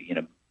 It's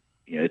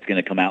it's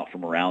going to come out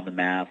from around the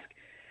mask.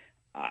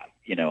 I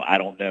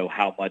don't know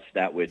how much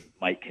that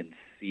might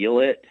conceal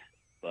it,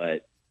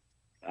 but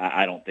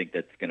I don't think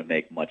that's going to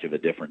make much of a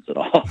difference at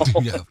all.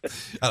 Yeah,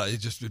 it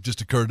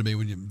just occurred to me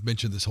when you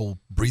mentioned this whole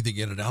breathing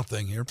in and out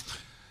thing here.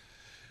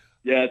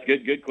 Yeah, it's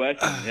good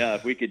question. Yeah,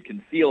 if we could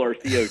conceal our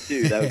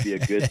CO2, that would be a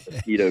good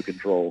mosquito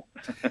control.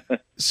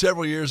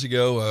 Several years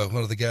ago,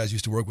 one of the guys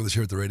used to work with us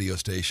here at the radio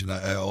station.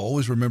 I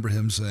always remember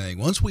him saying,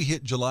 once we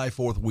hit July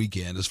 4th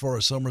weekend, as far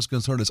as summer is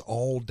concerned, it's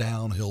all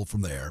downhill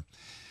from there.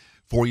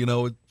 Before you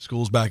know it,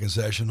 school's back in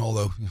session,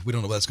 although we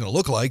don't know what that's going to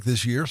look like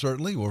this year,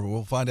 certainly, or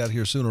we'll find out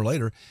here sooner or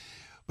later.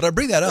 But I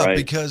bring that up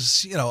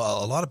because, a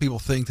lot of people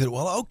think that,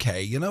 well,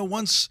 okay,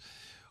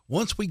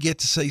 once we get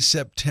to, say,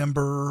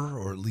 September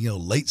or,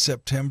 late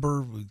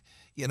September, we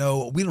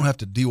don't have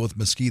to deal with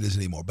mosquitoes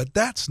anymore. But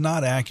that's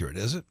not accurate,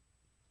 is it?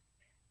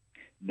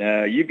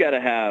 No, you've got to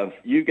have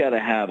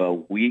a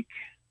week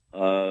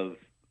of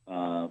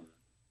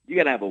you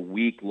got to have a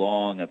week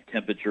long of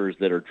temperatures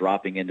that are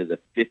dropping into the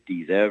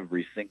 50s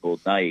every single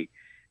night,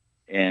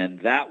 and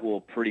that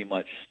will pretty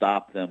much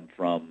stop them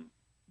from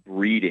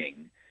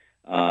breeding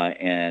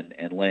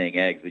and laying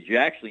eggs. But you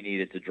actually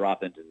need it to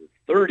drop into the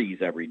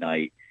 30s every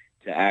night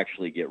to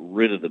actually get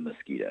rid of the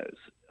mosquitoes.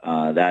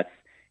 That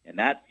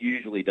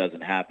usually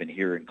doesn't happen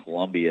here in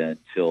Columbia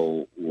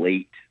until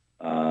late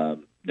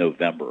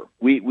November.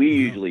 We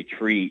usually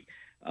treat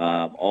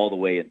all the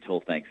way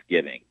until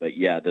Thanksgiving. But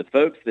yeah, the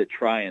folks that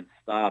try and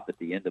stop at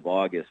the end of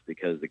August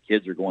because the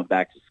kids are going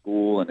back to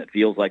school and it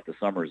feels like the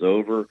summer's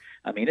over.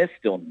 I mean, it's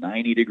still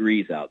 90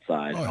 degrees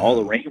outside. And all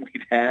the rain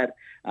we've had,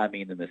 I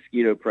mean, the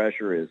mosquito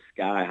pressure is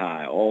sky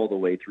high all the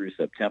way through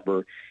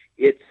September.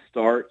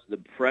 The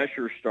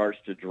pressure starts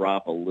to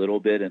drop a little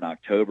bit in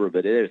October,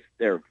 but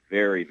they're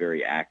very,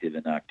 very active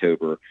in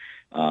October.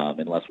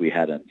 Unless we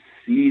had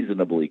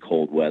unseasonably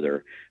cold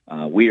weather,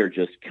 we are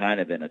just kind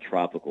of in a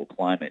tropical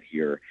climate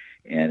here.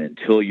 And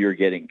until you're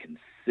getting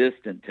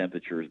consistent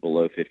temperatures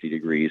below 50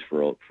 degrees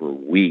for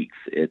weeks,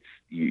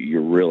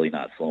 you're really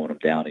not slowing them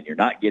down, and you're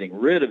not getting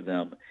rid of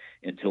them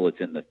until it's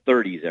in the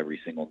 30s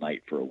every single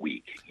night for a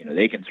week.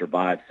 They can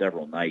survive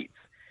several nights.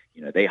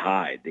 They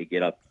hide. They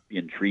get up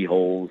in tree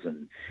holes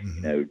and,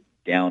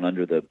 down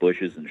under the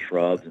bushes and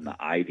shrubs and the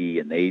ivy,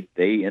 and they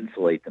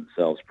insulate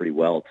themselves pretty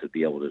well to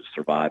be able to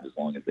survive as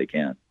long as they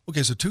can.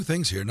 Okay, so two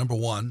things here. Number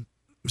one,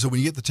 so when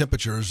you get the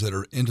temperatures that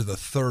are into the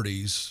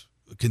 30s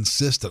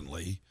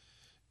consistently,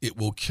 it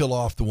will kill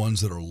off the ones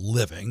that are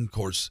living. Of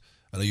course,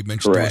 I know you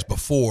mentioned those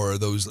before.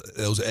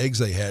 Those eggs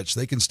they hatch,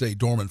 they can stay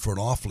dormant for an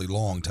awfully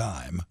long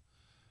time.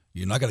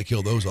 You're not going to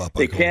kill those off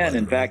by They cold can. weather,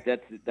 In right?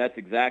 fact, that's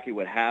exactly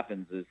what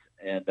happens.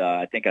 and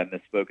I think I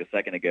misspoke a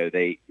second ago.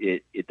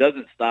 It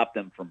doesn't stop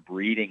them from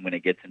breeding when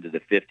it gets into the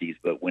 50s,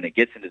 but when it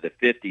gets into the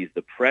 50s,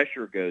 the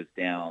pressure goes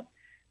down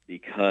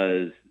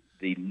because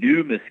the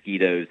new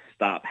mosquitoes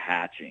stop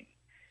hatching.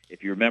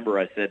 If you remember,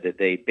 I said that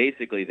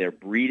they're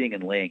breeding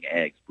and laying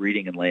eggs,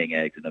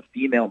 and a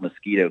female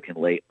mosquito can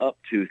lay up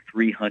to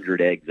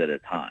 300 eggs at a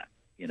time.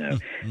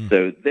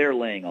 So they're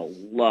laying a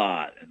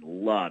lot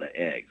of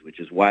eggs, which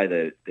is why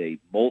they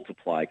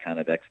multiply kind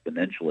of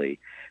exponentially.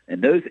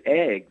 And those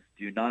eggs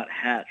do not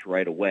hatch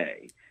right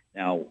away.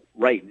 Now,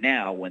 right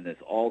now, when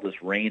all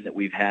this rain that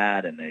we've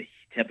had and the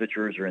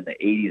temperatures are in the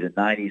 80s and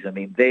 90s, I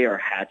mean, they are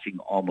hatching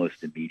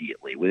almost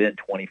immediately. Within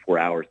 24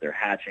 hours, they're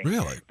hatching.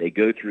 Really? They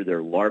go through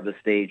their larva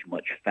stage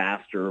much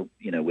faster,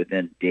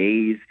 within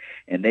days,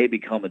 and they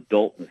become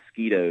adult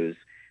mosquitoes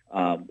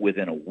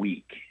within a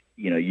week.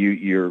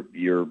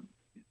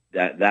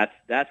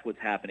 That's what's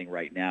happening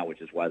right now,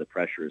 which is why the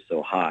pressure is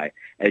so high.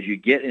 As you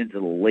get into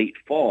the late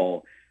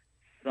fall,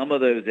 some of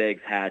those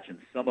eggs hatch and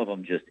some of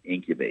them just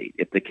incubate.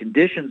 If the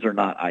conditions are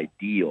not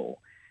ideal,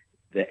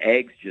 the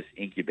eggs just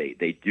incubate.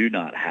 They do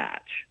not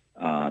hatch.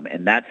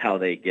 And that's how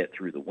they get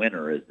through the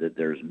winter, is that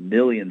there's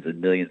millions and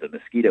millions of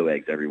mosquito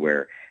eggs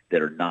everywhere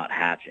that are not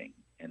hatching.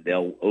 And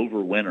they'll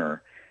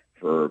overwinter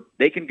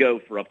they can go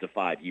for up to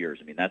 5 years.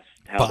 I mean, that's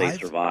how they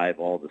survive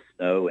all the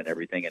snow and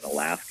everything in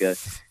Alaska.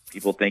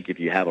 People think if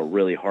you have a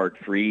really hard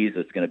freeze,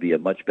 it's going to be a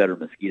much better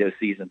mosquito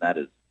season. That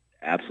is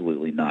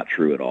absolutely not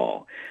true at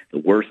all. The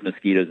worst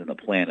mosquitoes on the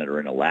planet are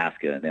in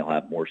Alaska, and they'll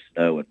have more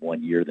snow in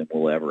 1 year than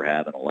we'll ever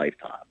have in a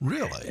lifetime.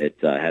 Really? It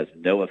has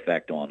no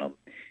effect on them.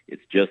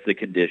 It's just the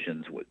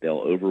conditions.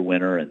 They'll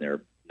overwinter,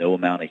 and no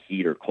amount of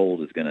heat or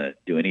cold is going to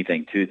do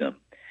anything to them.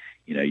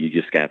 You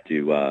just have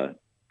to,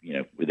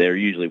 they're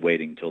usually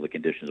waiting until the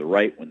conditions are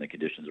right. When the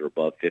conditions are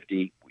above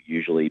 50,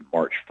 usually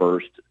March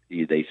 1st,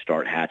 they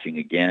start hatching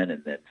again,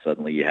 and then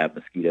suddenly you have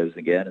mosquitoes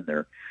again, and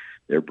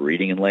they're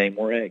breeding and laying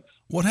more eggs.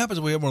 What happens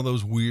if we have one of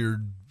those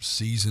weird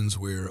seasons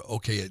where,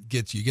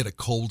 you get a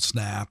cold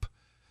snap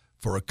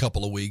for a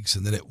couple of weeks,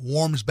 and then it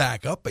warms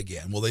back up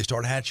again? Will they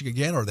start hatching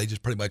again, or are they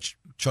just pretty much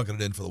chunking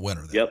it in for the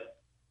winter then? Yep.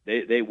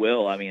 They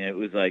will. I mean, it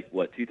was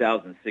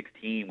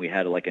 2016, we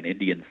had like an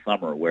Indian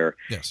summer where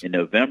in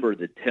November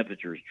the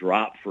temperatures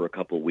dropped for a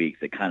couple of weeks.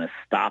 It kind of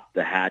stopped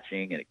the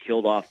hatching, and it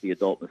killed off the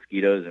adult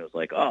mosquitoes, and it was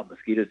like, oh,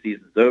 mosquito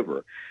season's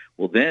over.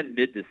 Well, then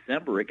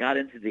mid-December, it got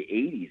into the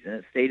 80s, and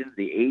it stayed into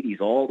the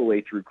 80s all the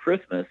way through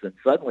Christmas, and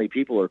suddenly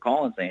people are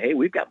calling saying, hey,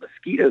 we've got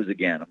mosquitoes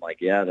again. I'm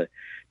like, yeah, the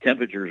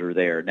temperatures are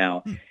there.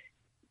 Now,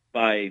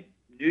 by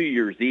New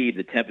Year's Eve,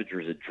 the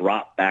temperatures had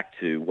dropped back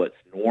to what's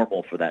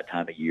normal for that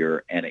time of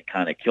year, and it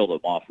kind of killed them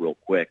off real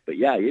quick. But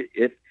yeah,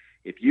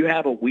 if you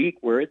have a week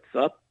where it's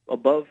up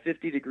above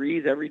 50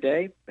 degrees every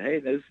day, hey,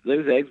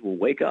 those eggs will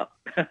wake up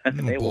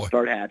and they will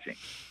start hatching.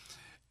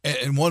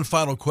 And one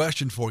final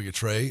question for you,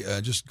 Trey,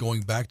 just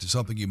going back to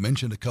something you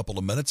mentioned a couple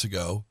of minutes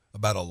ago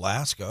about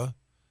Alaska.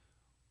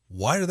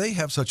 Why do they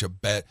have such a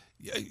bad –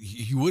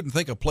 you wouldn't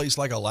think a place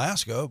like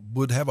Alaska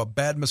would have a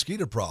bad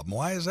mosquito problem.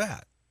 Why is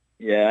that?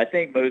 Yeah, I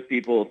think most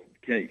people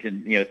can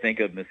think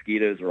of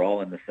mosquitoes are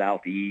all in the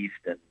southeast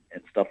and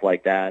stuff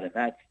like that, and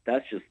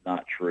that's just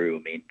not true.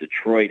 I mean,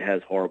 Detroit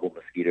has horrible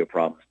mosquito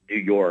problems. New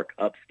York,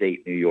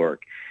 upstate New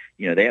York,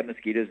 they have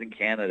mosquitoes in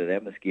Canada. They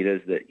have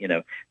mosquitoes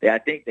that I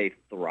think they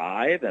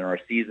thrive, and our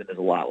season is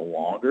a lot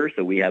longer.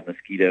 So we have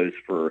mosquitoes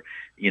for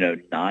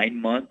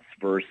 9 months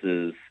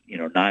versus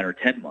 9 or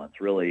 10 months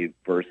really,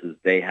 versus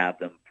they have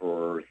them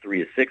for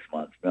 3 to 6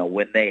 months. Now,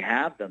 when they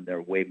have them,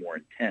 they're way more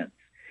intense.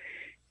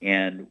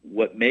 And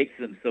what makes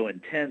them so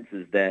intense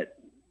is that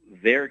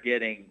they're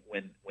getting,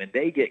 when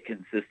they get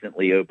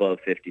consistently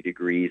above 50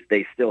 degrees,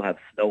 they still have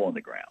snow on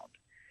the ground.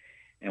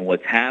 And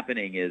what's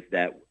happening is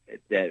that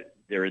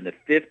they're in the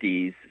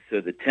 50s,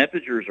 so the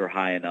temperatures are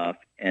high enough,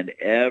 and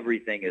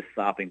everything is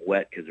sopping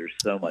wet because there's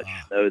so much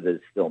snow that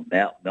it's still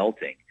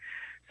melting.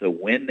 So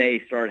when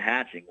they start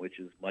hatching, which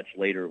is much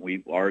later,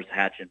 ours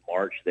hatch in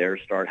March,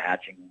 theirs start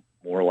hatching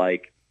more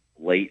like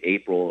late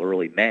April,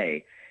 early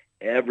May.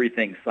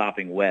 Everything's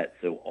sopping wet,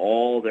 so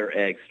all their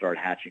eggs start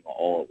hatching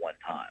all at one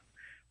time.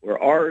 Where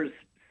ours,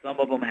 some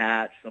of them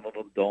hatch, some of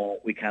them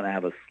don't. We kind of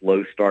have a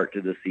slow start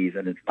to the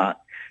season. It's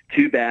not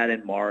too bad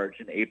in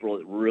March. In April,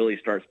 it really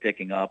starts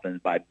picking up,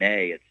 and by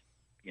May, it's,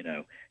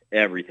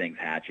 everything's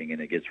hatching,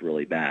 and it gets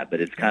really bad.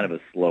 But it's kind of a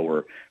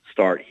slower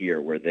start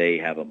here, where they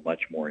have a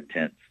much more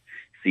intense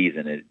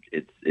season.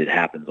 It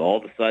happens all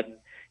of a sudden,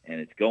 and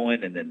it's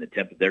going, and then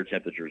their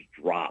temperatures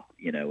drop,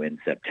 in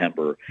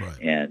September,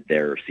 and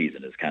their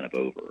season is kind of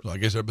over. So I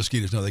guess our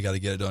mosquitoes know they got to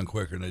get it done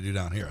quicker than they do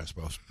down here, I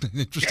suppose.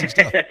 Interesting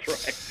stuff. That's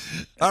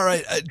right. All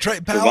right, Trey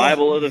Powell.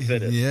 Survival of the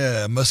fittest.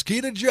 Yeah,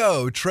 Mosquito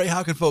Joe. Trey,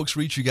 how can folks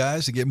reach you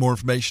guys to get more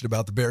information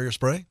about the barrier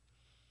spray?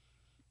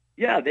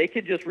 Yeah, they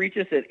could just reach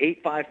us at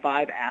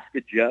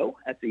 855-ASK-A-JOE.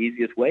 That's the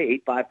easiest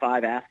way,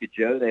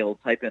 855-ASK-A-JOE. They'll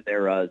type in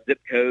their zip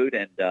code,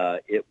 and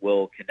it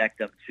will connect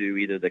them to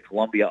either the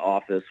Columbia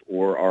office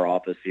or our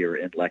office here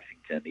in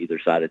Lexington. Either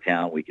side of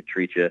town, we can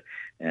treat you.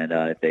 And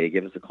if they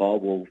give us a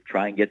call, we'll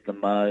try and get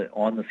them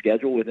on the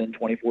schedule within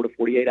 24 to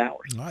 48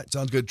 hours. All right,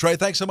 sounds good. Trey,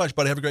 thanks so much,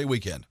 buddy. Have a great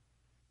weekend.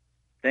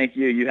 Thank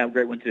you. You have a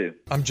great one, too.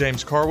 I'm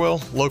James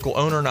Carwell, local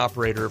owner and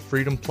operator of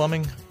Freedom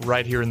Plumbing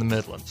right here in the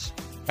Midlands.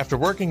 After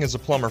working as a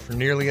plumber for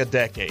nearly a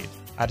decade,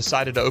 I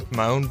decided to open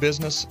my own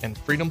business, and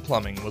Freedom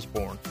Plumbing was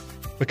born.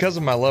 Because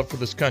of my love for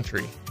this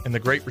country and the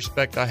great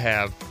respect I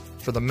have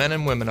for the men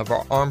and women of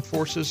our armed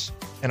forces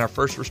and our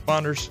first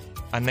responders,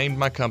 I named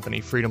my company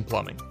Freedom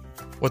Plumbing.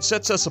 What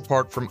sets us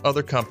apart from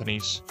other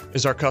companies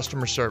is our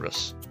customer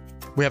service.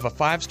 We have a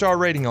 5-star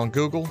rating on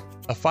Google,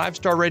 a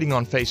 5-star rating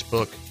on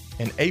Facebook,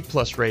 an A+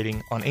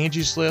 rating on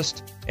Angie's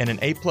List, and an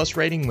A+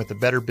 rating with the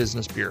Better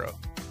Business Bureau.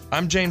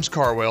 I'm James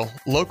Carwell,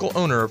 local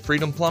owner of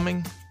Freedom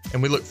Plumbing,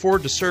 and we look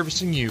forward to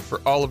servicing you for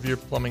all of your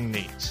plumbing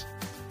needs.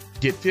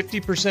 Get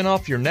 50%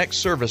 off your next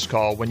service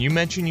call when you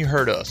mention you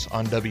heard us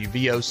on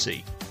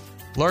WVOC.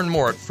 Learn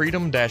more at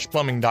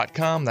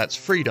freedom-plumbing.com. That's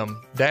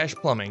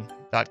freedom-plumbing.com.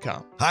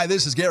 Hi,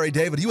 this is Gary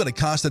David. Are you in a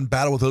constant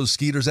battle with those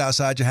skeeters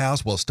outside your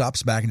house? Well, stop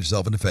smacking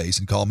yourself in the face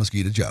and call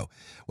Mosquito Joe.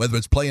 Whether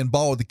it's playing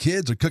ball with the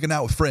kids or cooking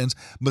out with friends,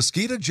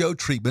 Mosquito Joe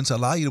treatments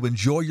allow you to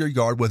enjoy your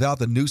yard without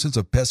the nuisance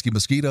of pesky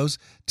mosquitoes,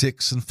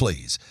 ticks, and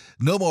fleas.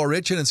 No more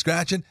itching and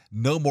scratching,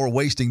 no more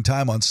wasting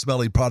time on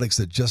smelly products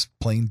that just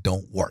plain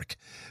don't work.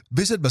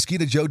 Visit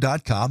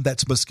MosquitoJoe.com,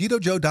 that's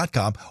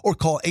MosquitoJoe.com, or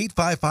call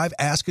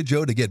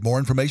 855-ASK-A-JOE to get more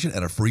information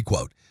and a free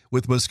quote.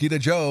 With Mosquito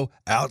Joe,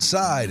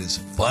 outside is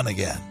fun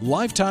again.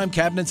 Lifetime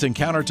Cabinets and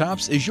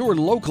Countertops is your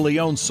locally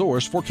owned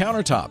source for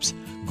countertops.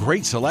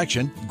 Great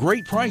selection,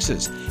 great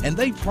prices, and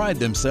they pride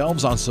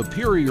themselves on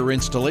superior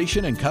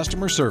installation and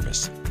customer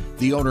service.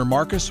 The owner,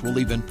 Marcus, will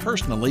even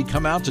personally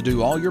come out to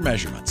do all your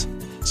measurements.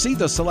 See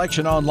the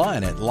selection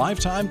online at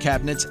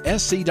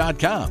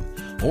lifetimecabinetssc.com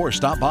or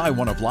stop by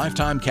one of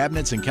Lifetime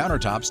Cabinets and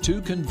Countertops'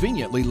 2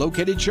 conveniently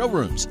located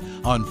showrooms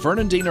on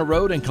Fernandina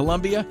Road in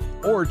Columbia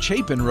or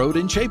Chapin Road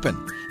in Chapin,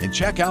 and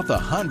check out the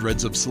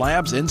hundreds of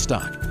slabs in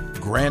stock.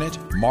 Granite,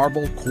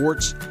 marble,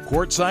 quartz,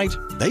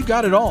 quartzite, they've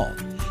got it all.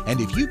 And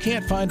if you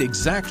can't find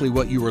exactly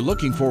what you were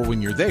looking for when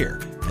you're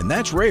there, and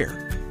that's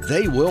rare,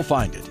 they will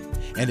find it.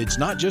 And it's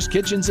not just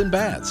kitchens and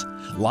baths.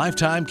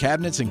 Lifetime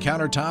Cabinets and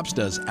Countertops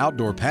does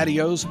outdoor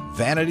patios,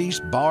 vanities,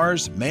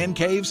 bars, man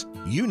caves,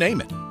 you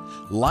name it.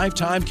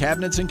 Lifetime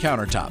Cabinets and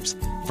Countertops,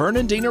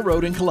 Fernandina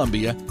Road in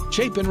Columbia,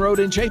 Chapin Road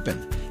in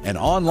Chapin, and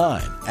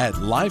online at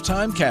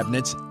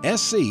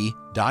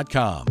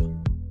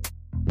lifetimecabinetssc.com.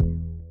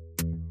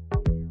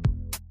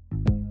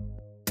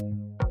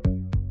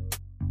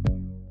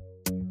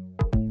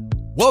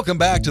 Welcome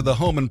back to the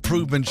Home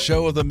Improvement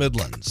Show of the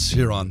Midlands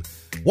here on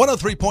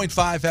 103.5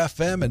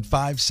 FM and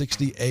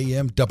 560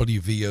 AM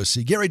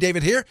WVOC. Gary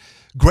David here.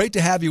 Great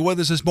to have you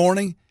with us this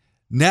morning.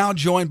 Now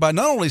joined by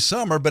not only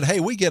Summer, but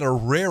hey, we get a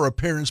rare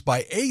appearance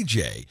by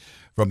AJ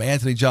from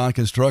Anthony John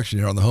Construction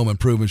here on the Home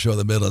Improvement Show of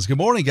the Midlands. Good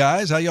morning,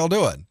 guys. How y'all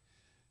doing?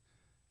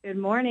 Good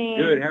morning.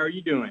 Good. How are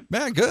you doing?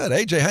 Man, good.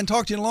 AJ, hadn't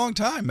talked to you in a long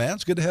time, man.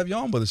 It's good to have you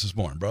on with us this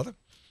morning, brother.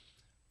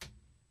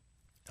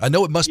 I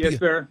know it must be. Yes,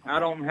 sir. I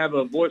don't have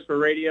a voice for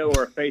radio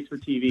or a face for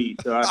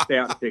TV, so I stay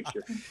out of the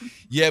picture.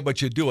 Yeah,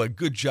 but you do a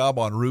good job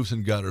on roofs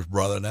and gutters,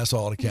 brother, and that's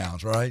all that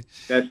counts, right?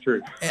 That's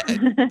true.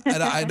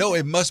 And I know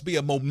it must be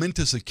a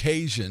momentous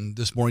occasion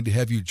this morning to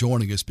have you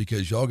joining us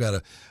because y'all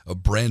got a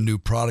brand new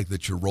product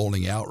that you're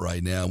rolling out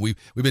right now. We've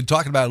been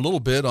talking about it a little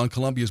bit on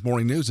Columbia's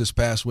Morning News this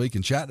past week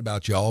and chatting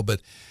about y'all,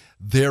 but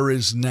there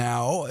is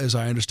now, as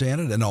I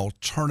understand it, an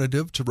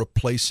alternative to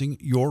replacing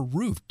your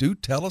roof. Do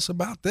tell us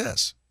about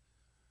this.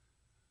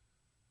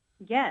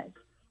 Yes,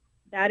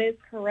 that is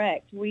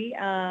correct. We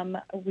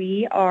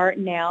are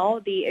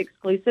now the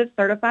exclusive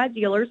certified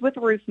dealers with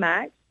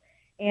RoofMax.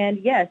 And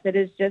yes, it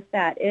is just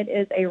that. It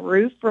is a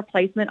roof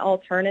replacement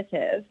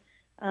alternative.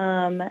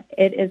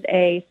 It is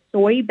a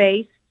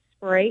soy-based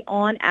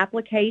spray-on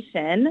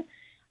application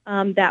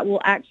that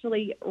will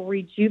actually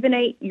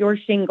rejuvenate your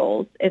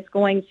shingles. It's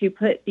going to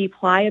put the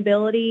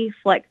pliability,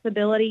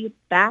 flexibility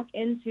back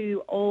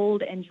into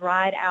old and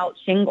dried out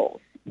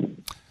shingles.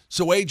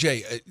 So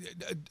AJ,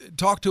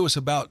 talk to us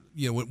about,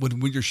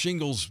 when your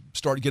shingles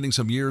start getting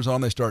some years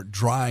on, they start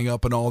drying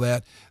up and all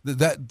that.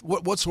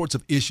 What sorts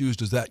of issues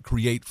does that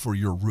create for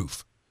your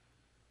roof?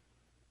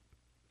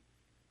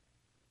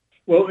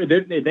 Well,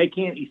 if they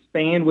can't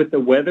expand with the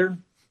weather,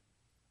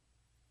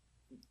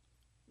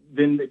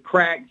 then the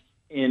cracks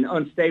and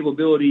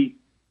unstability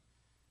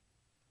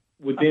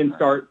would then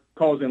start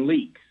causing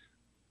leaks.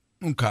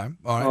 Okay,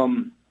 all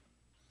right.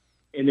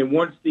 And then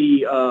once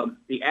the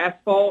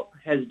asphalt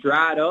has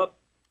dried up,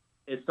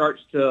 it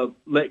starts to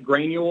let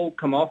granule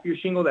come off your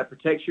shingle that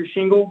protects your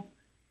shingle,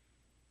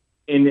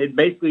 and it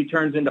basically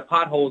turns into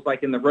potholes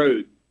like in the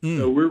road.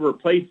 So we're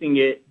replacing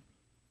it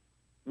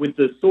with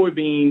the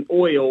soybean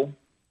oil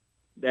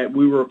that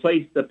we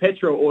replaced the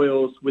petro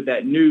oils with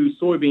that new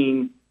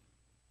soybean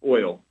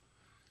oil.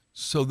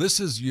 So this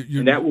is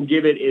and that will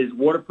give it its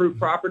waterproof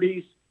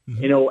properties,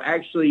 and it'll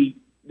actually,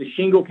 the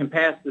shingle can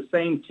pass the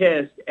same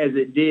test as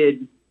it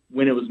did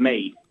when it was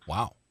made.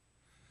 Wow.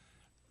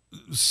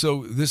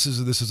 So this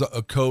is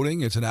a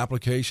coating. It's an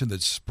application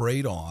that's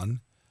sprayed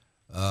on.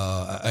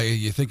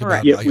 You think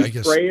about, Yes, I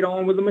guess, spray it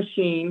on with a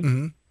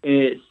machine, and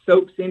it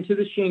soaks into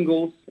the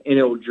shingles, and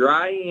it'll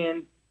dry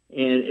in,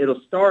 and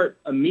it'll start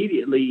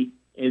immediately,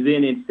 and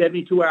then in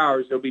 72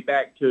 hours, it'll be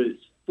back to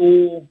its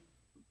full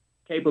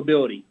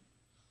capability.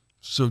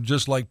 So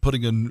just like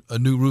putting a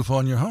new roof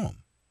on your home.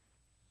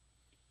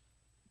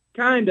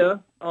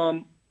 Kinda,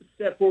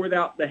 except for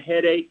without the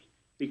headache,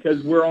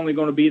 because we're only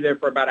going to be there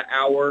for about an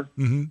hour,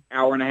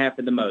 hour and a half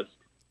at the most.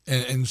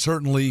 And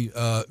certainly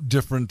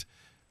different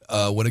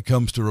when it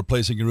comes to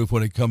replacing your roof,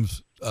 when it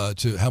comes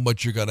to how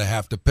much you're going to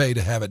have to pay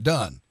to have it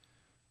done.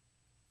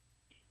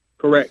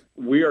 Correct.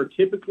 We are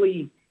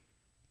typically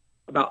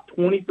about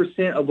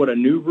 20% of what a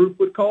new roof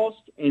would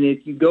cost. And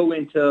if you go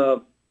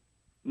into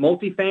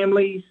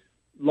multifamilies,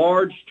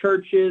 large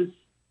churches,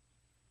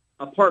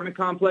 apartment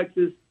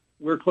complexes,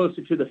 we're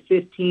closer to the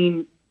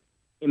 15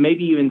 and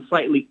maybe even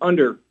slightly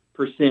under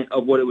 %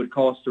 of what it would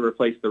cost to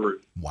replace the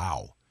roof.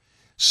 Wow.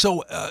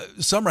 So,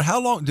 Summer, how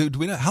long do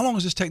we know? How long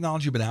has this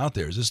technology been out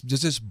there? Is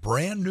this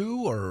brand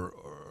new, or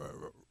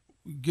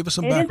give us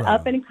some background? It is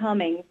up and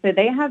coming. So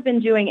they have been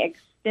doing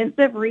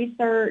extensive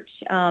research,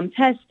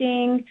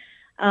 testing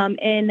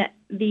in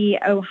the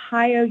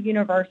Ohio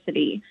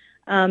University.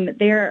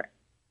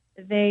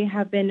 They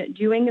have been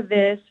doing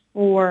this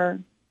for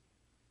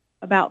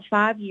about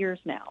 5 years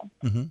now.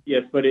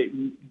 Yes, but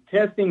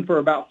testing for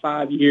about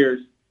 5 years,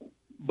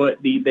 but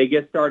they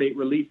get started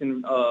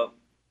releasing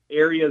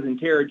areas and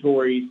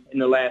territories in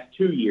the last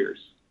 2 years.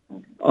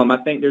 I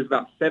think there's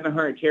about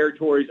 700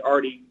 territories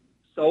already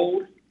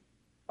sold.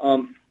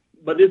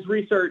 But this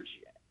research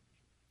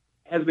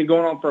has been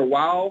going on for a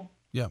while.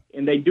 Yeah.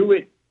 And they do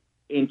it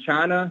in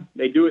China.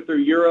 They do it through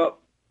Europe.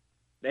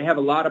 They have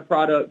a lot of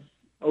products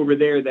over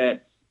there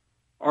that's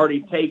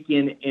already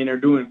taken and are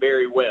doing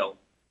very well.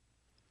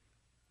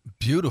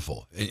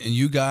 Beautiful. And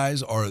you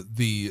guys are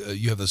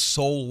you have the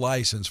sole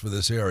license for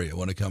this area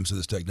when it comes to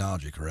this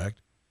technology,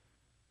 correct?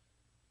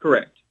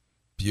 Correct.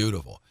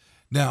 Beautiful.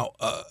 Now,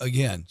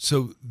 again,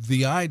 so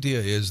the idea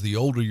is the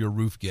older your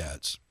roof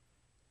gets,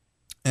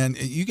 and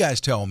you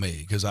guys tell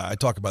me, because I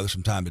talk about this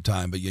from time to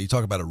time, but you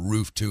talk about a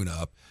roof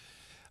tune-up.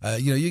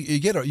 You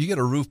get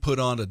a roof put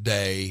on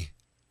today.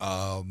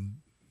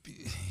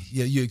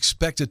 You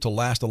expect it to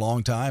last a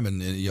long time,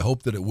 and you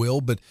hope that it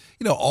will. But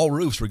all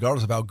roofs,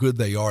 regardless of how good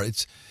they are,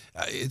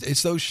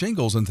 it's those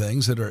shingles and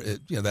things that are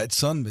that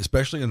sun,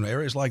 especially in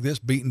areas like this,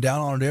 beating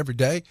down on it every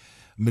day.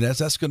 I mean,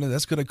 that's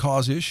gonna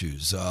cause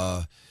issues.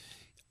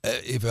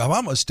 If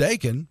I'm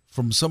mistaken,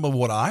 from some of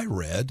what I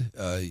read,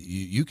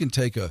 you can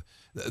take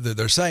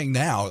they're saying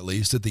now at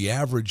least that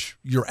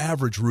your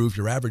average roof,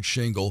 your average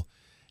shingle,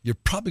 you're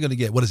probably going to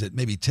get, what is it,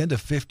 maybe 10 to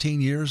 15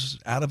 years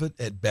out of it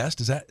at best.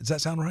 Does that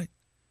sound right?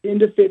 10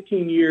 to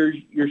 15 years,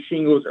 your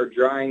shingles are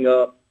drying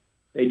up.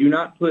 They do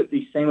not put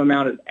the same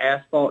amount of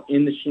asphalt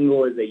in the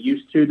shingle as they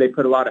used to. They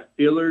put a lot of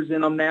fillers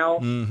in them now,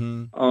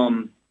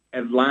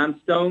 as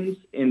limestones,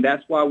 and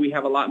that's why we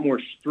have a lot more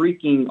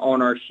streaking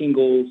on our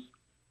shingles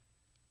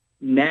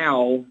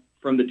now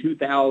from the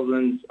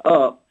 2000s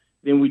up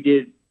than we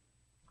did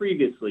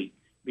previously,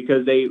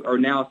 because they are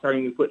now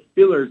starting to put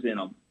fillers in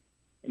them.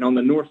 And on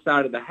the north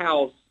side of the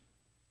house,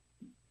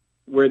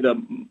 where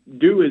the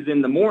dew is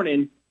in the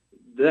morning,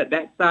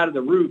 that side of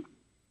the roof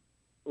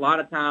a lot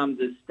of times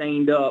is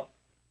stained up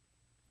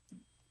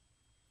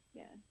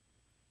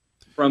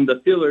from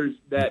the fillers,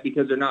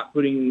 because they're not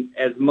putting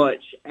as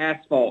much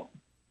asphalt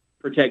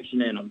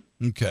protection in them.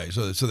 Okay,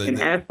 so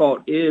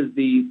asphalt is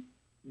the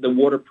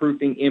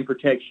waterproofing and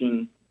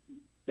protection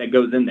that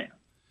goes in there.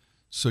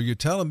 So you're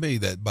telling me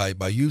that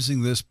by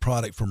using this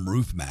product from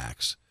Roof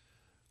Max,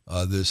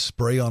 this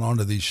spray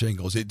onto these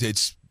shingles,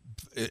 it's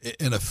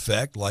in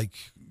effect like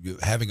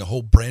having a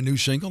whole brand new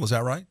shingle. Is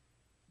that right?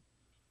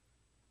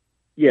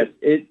 Yes,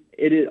 it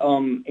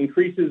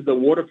increases the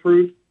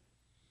waterproof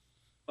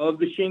of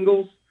the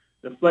shingles,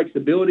 the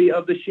flexibility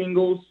of the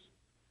shingles,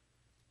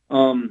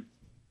 and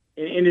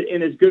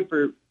it's good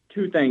for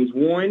two things.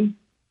 One,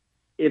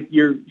 if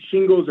your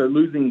shingles are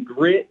losing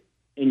grit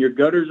and your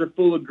gutters are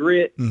full of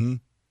grit, and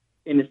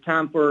it's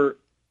time for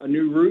a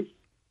new roof,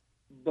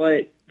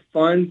 but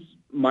funds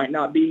might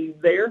not be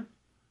there,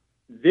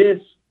 this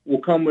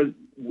will come with,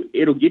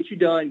 it'll get you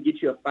done,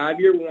 get you a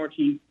 5-year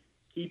warranty,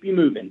 keep you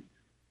moving.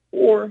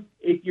 Or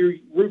if your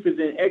roof is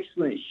in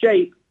excellent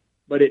shape,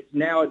 but it's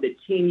now at the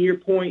 10-year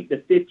point, the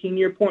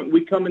 15-year point,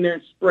 we come in there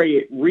and spray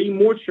it,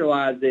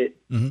 re-moisturize it,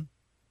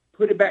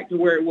 put it back to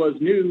where it was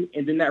new,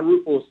 and then that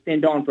roof will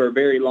stand on for a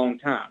very long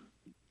time.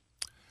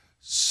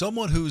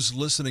 Someone who's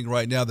listening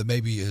right now that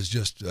maybe has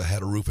just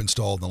had a roof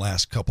installed in the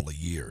last couple of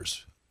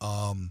years,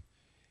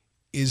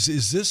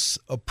 is this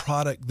a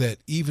product that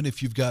even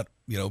if you've got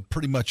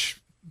pretty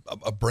much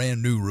a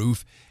brand new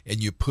roof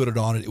and you put it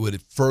on it, would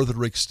it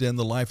further extend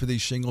the life of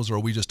these shingles, or are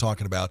we just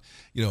talking about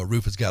a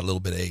roof that's got a little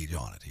bit of age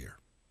on it here?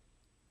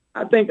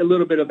 I think a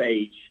little bit of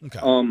age. Okay.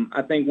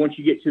 I think once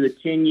you get to the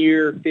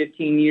 10-year,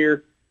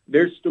 15-year,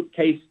 there's still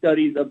case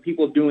studies of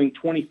people doing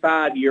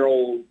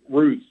 25-year-old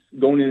roofs,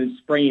 going in and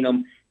spraying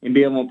them and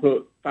being able to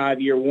put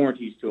 5-year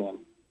warranties to them.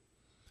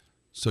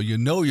 So you're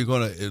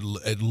going to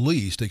at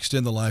least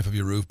extend the life of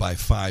your roof by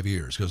 5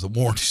 years because the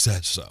warranty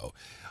says so.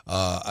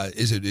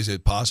 Is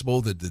it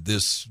possible that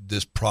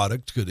this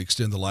product could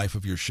extend the life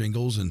of your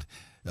shingles and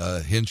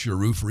hence your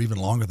roof for even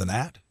longer than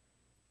that?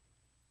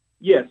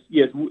 Yes.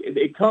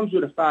 It comes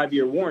with a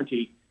 5-year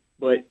warranty,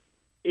 but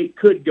it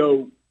could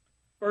go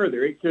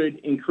further. It could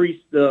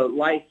increase the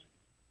life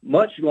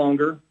much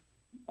longer.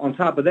 On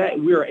top of that,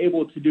 we are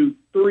able to do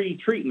 3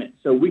 treatments.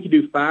 So we could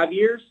do 5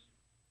 years,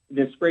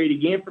 then spray it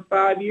again for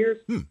 5 years,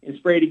 and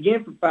spray it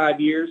again for 5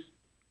 years,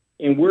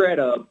 and we're at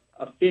a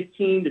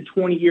 15 to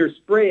 20-year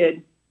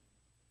spread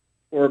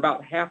for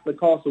about half the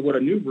cost of what a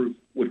new roof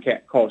would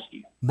cost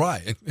you.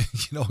 Right.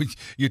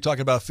 You're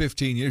talking about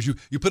 15 years.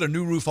 You put a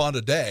new roof on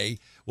today.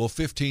 Well,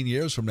 15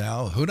 years from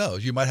now, who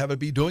knows? You might have to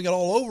be doing it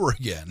all over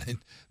again. And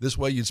this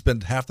way you'd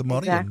spend half the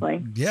money.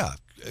 Exactly. Yeah,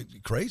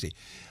 crazy.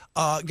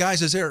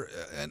 Guys, is there,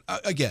 and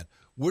again,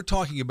 we're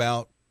talking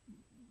about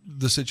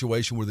the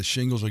situation where the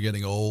shingles are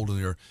getting old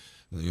and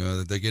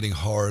they're getting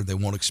hard. They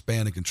won't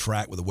expand and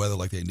contract with the weather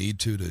like they need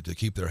to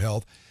keep their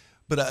health.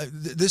 But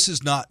this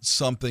is not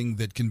something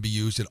that can be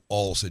used in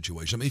all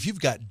situations. I mean, if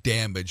you've got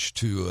damage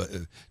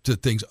to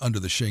things under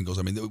the shingles,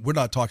 I mean, we're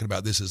not talking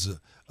about this as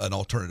an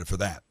alternative for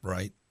that,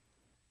 right?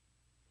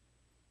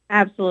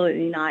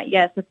 Absolutely not.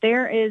 Yes, if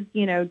there is,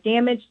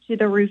 damage to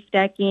the roof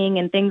decking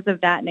and things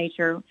of that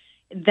nature,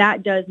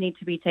 that does need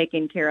to be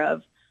taken care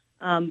of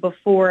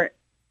before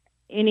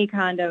any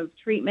kind of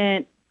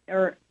treatment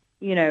or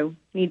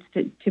needs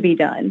to be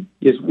done.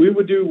 Yes, we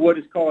would do what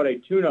is called a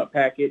tune-up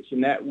package,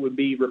 and that would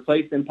be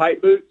replacing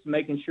pipe boots,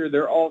 making sure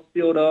they're all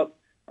sealed up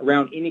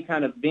around any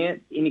kind of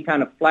vents, any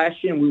kind of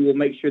flashing. We will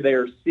make sure they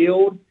are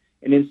sealed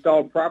and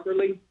installed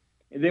properly,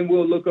 and then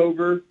we'll look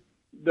over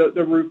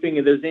the roofing.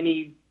 If there's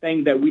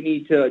anything that we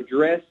need to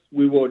address,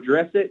 we will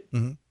address it.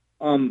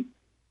 Mm-hmm.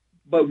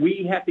 But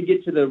we have to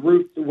get to the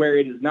roof to where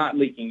it is not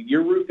leaking.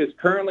 Your roof is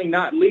currently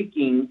not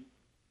leaking,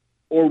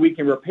 or we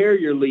can repair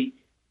your leak,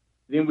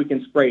 then we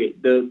can spray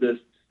it. The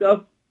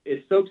stuff,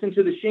 it soaks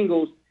into the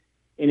shingles,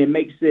 and it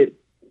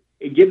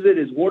gives it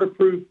its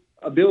waterproof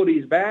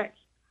abilities back,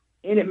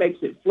 and it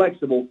makes it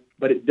flexible,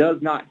 but it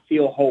does not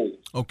feel whole.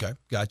 Okay,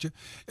 gotcha.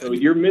 So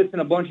you're missing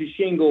a bunch of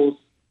shingles.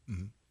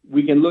 Mm-hmm.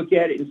 We can look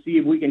at it and see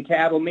if we can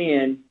tab them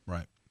in.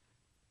 Right.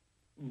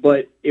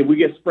 But if we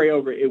get spray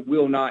over it, it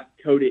will not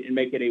coat it and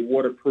make it a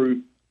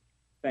waterproof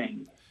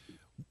thing.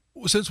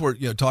 Well, since we're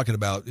talking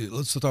about,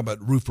 let's talk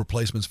about roof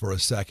replacements for a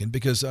second,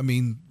 because I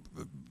mean,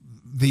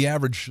 the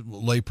average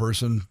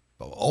layperson,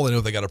 all they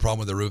know, they got a problem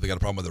with the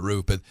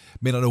roof, but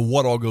may not know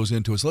what all goes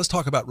into it. So let's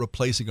talk about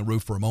replacing a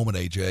roof for a moment,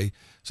 AJ,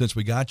 since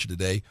we got you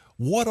today.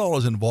 What all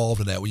is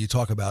involved in that when you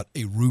talk about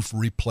a roof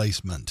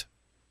replacement?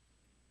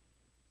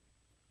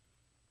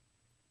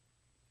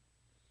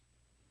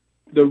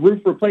 The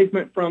roof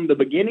replacement from the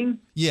beginning?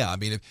 Yeah, I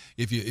mean,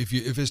 if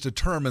it's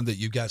determined that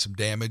you've got some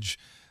damage,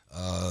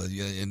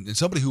 and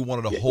somebody who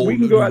wanted a whole we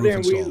can go out there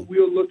and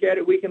we'll look at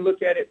it. We can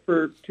look at it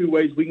for 2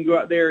 ways. We can go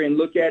out there and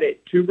look at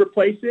it to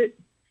replace it,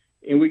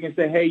 and we can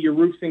say, hey, your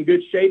roof's in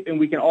good shape, and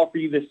we can offer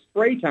you this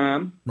spray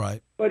time.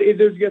 Right. But if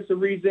there's just a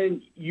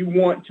reason you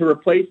want to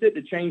replace it,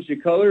 to change the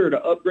color, or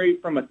to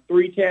upgrade from a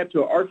 3-tab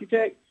to an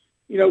Architect,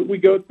 we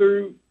go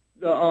through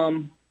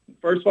the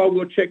first of all,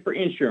 we'll check for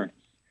insurance.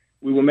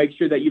 We will make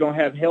sure that you don't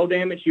have hail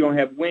damage, you don't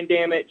have wind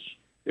damage,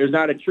 there's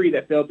not a tree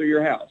that fell through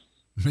your house.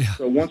 Yeah.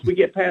 So once we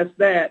get past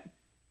that,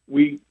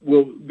 we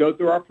will go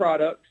through our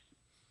products.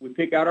 We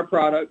pick out our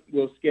product.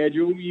 We'll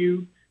schedule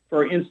you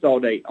for an install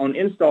date. On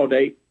install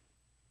date,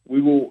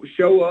 we will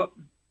show up.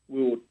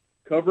 We will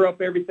cover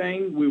up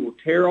everything. We will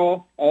tear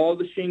off all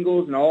the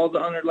shingles and all the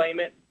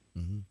underlayment.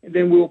 Mm-hmm. And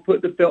then we'll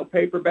put the felt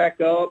paper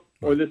back up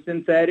or the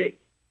synthetic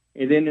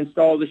and then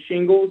install the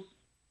shingles.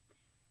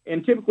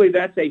 And typically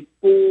that's a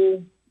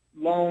full,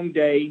 long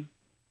day,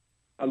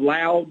 a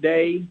loud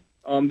day.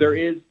 There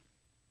is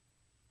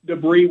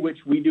debris,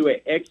 which we do an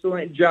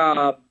excellent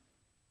job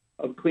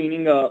of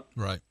cleaning up.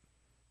 Right.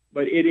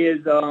 But it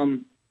is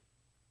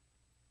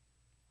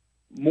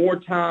more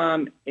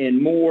time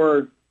and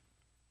more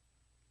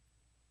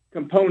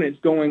components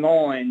going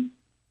on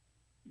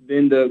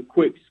than the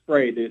quick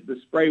spray. The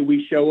spray,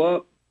 we show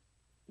up,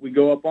 we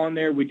go up on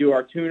there, we do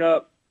our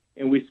tune-up,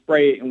 and we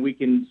spray it, and we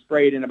can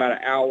spray it in about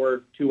an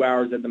hour, 2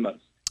 hours at the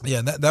most. Yeah,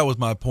 and that was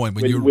my point.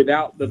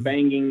 Without the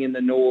banging and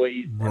the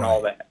noise and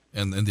all that.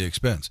 And the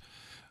expense.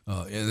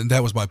 And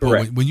that was my point.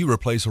 Correct. When you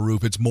replace a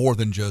roof, it's more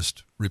than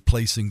just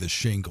replacing the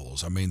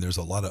shingles. I mean, there's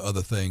a lot of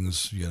other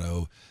things,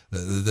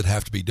 that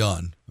have to be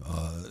done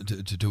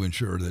to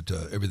ensure that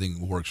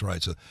everything works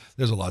right. So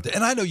there's a lot there.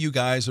 And I know you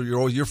guys are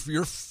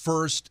your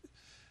first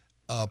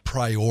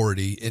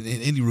priority in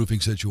any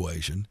roofing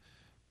situation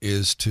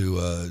is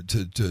to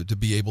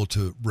be able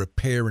to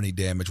repair any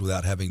damage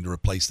without having to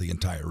replace the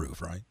entire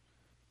roof, right?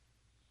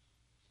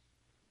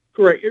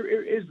 Correct.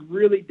 It is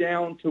really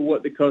down to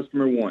what the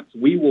customer wants.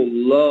 We will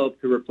love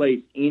to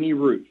replace any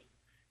roof.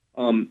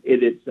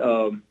 If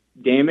it's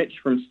damaged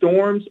from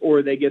storms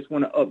or they just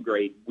want to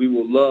upgrade, we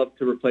will love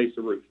to replace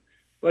the roof.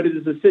 But it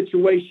is a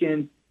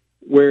situation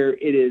where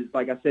it is,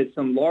 like I said,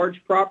 some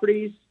large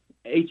properties,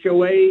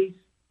 HOAs,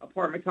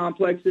 apartment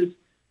complexes,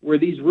 where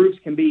these roofs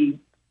can be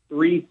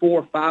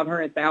 $300,000,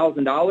 $400,000,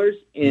 $500,000,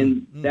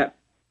 and that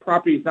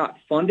property is not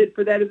funded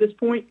for that at this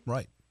point.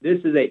 Right. This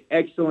is an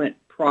excellent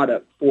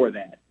product for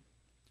that.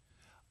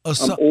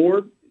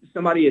 Or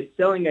somebody is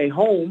selling a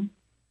home,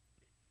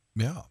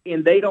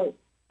 and they don't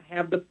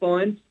have the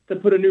funds to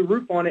put a new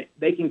roof on it.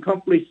 They can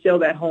comfortably sell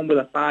that home with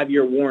a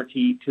 5-year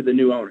warranty to the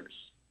new owners,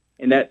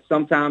 and that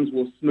sometimes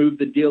will smooth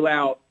the deal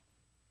out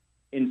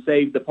and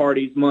save the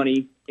parties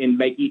money and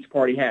make each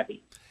party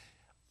happy.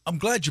 I'm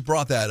glad you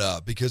brought that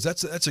up because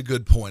that's a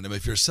good point. I mean,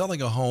 if you're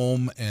selling a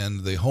home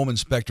and the home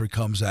inspector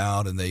comes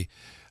out and they,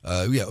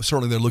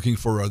 certainly they're looking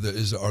for are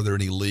there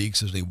any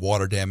leaks, is there any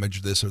water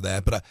damage, this or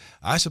that. But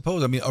I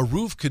suppose, I mean, a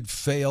roof could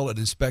fail an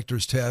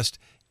inspector's test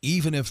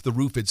even if the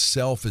roof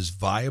itself is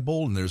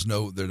viable and there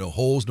are no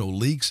holes, no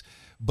leaks.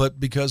 But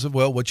because of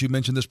what you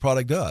mentioned, this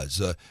product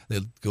does. They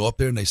go up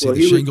there and they see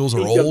the shingles are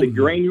old. The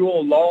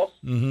granule loss.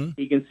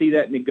 He can see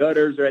that in the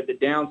gutters or at the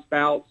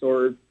downspouts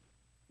or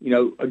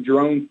a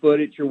drone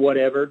footage or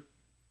whatever.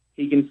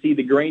 He can see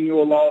the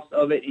granule loss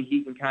of it, and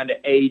he can kind of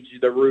age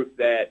the roof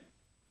that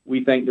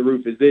we think the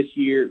roof is this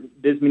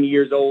many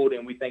years old,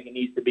 and we think it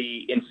needs to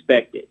be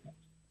inspected.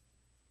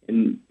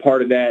 And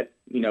part of that,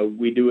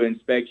 we do an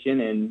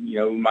inspection, and,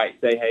 we might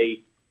say,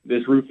 hey,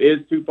 this roof is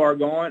too far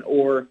gone,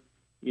 or,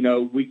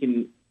 we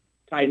can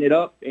tighten it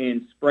up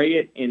and spray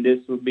it, and this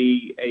will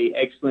be an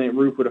excellent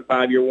roof with a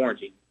 5-year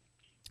warranty.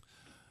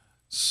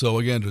 So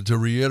again, to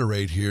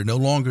reiterate here, no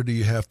longer do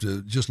you have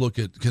to just look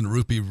at can the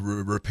roof be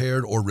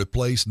repaired or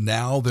replaced.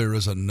 Now there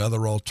is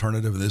another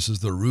alternative, and this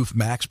is the Roof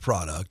Max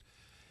product.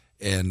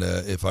 And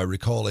if I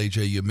recall,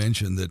 AJ, you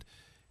mentioned that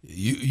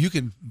you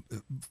can,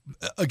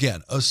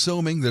 again,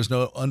 assuming there's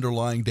no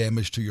underlying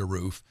damage to your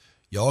roof,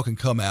 y'all can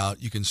come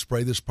out, you can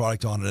spray this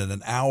product on it in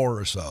an hour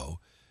or so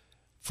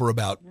for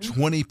about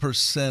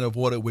 20% of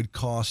what it would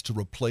cost to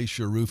replace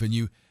your roof. And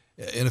you,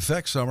 in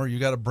effect, Summer, you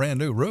got a brand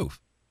new roof.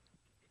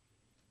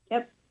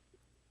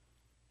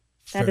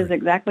 That is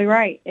exactly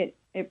right.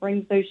 It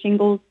brings those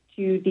shingles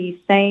to the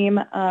same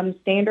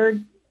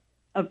standard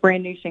of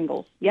brand new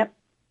shingles. Yep.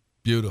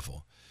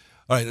 Beautiful.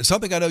 All right.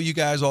 Something I know you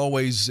guys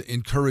always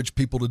encourage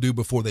people to do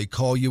before they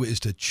call you is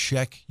to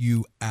check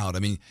you out. I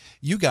mean,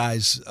 you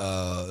guys,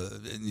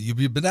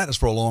 you've been at us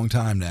for a long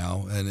time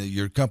now, and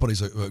your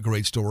company's a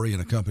great story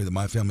and a company that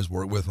my family's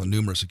worked with on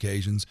numerous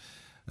occasions.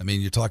 I mean,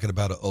 you're talking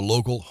about a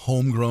local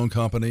homegrown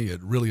company.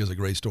 It really is a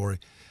great story.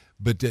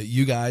 But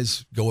you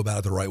guys go about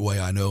it the right way.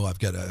 I know I've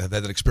had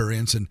that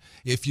experience. And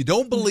if you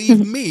don't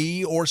believe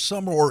me or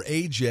Summer or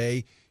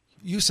AJ,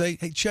 you say,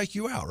 hey, check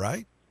you out,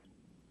 right?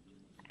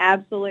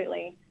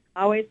 Absolutely.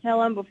 I always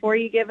tell them before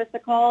you give us a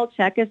call,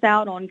 check us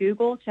out on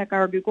Google, check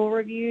our Google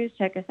reviews,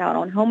 check us out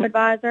on Home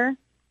Advisor.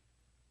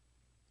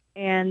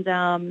 And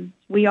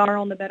we are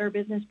on the Better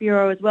Business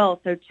Bureau as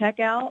well. So check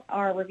out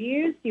our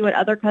reviews, see what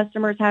other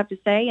customers have to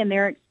say and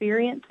their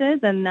experiences.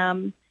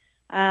 And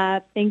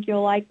I think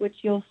you'll like what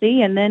you'll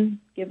see, and then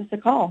give us a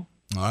call.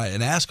 All right,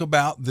 and ask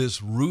about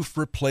this roof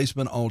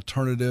replacement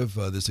alternative,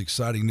 this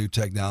exciting new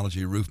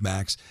technology, Roof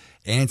Max.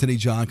 Anthony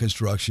John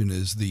Construction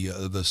is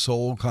the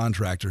sole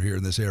contractor here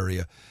in this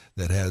area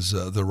that has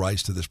the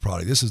rights to this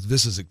product. This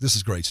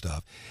is great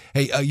stuff.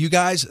 Hey, you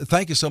guys,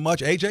 thank you so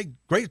much. AJ,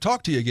 great to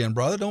talk to you again,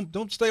 brother.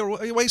 Don't stay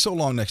away so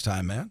long next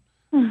time, man.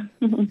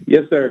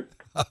 Yes, sir.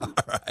 All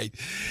right,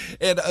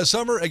 and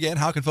Summer, again,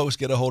 how can folks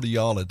get a hold of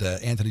y'all at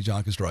Anthony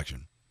John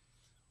Construction?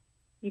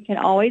 You can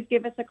always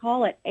give us a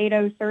call at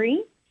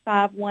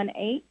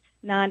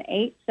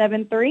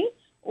 803-518-9873,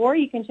 or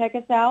you can check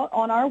us out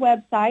on our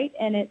website,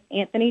 and it's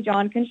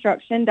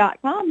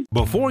anthonyjohnconstruction.com.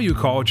 Before you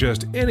call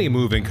just any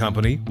moving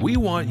company, we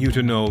want you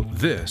to know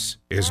this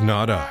is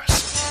not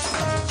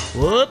us.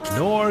 Whoops.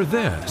 Nor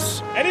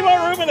this. Any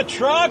more room in the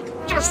truck?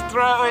 Just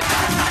throw it.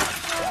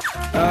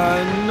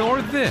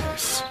 Nor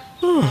this.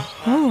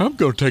 I'm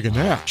going to take a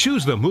nap.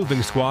 Choose the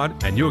Moving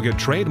Squad, and you'll get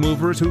trained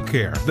movers who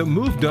care. The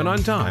move done on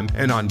time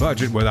and on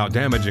budget without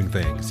damaging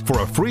things.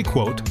 For a free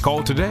quote,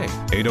 call today,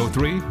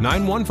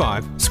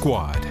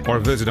 803-915-SQUAD. Or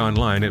visit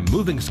online at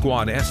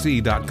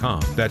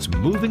movingsquadsc.com. That's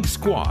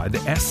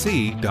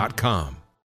movingsquadsc.com.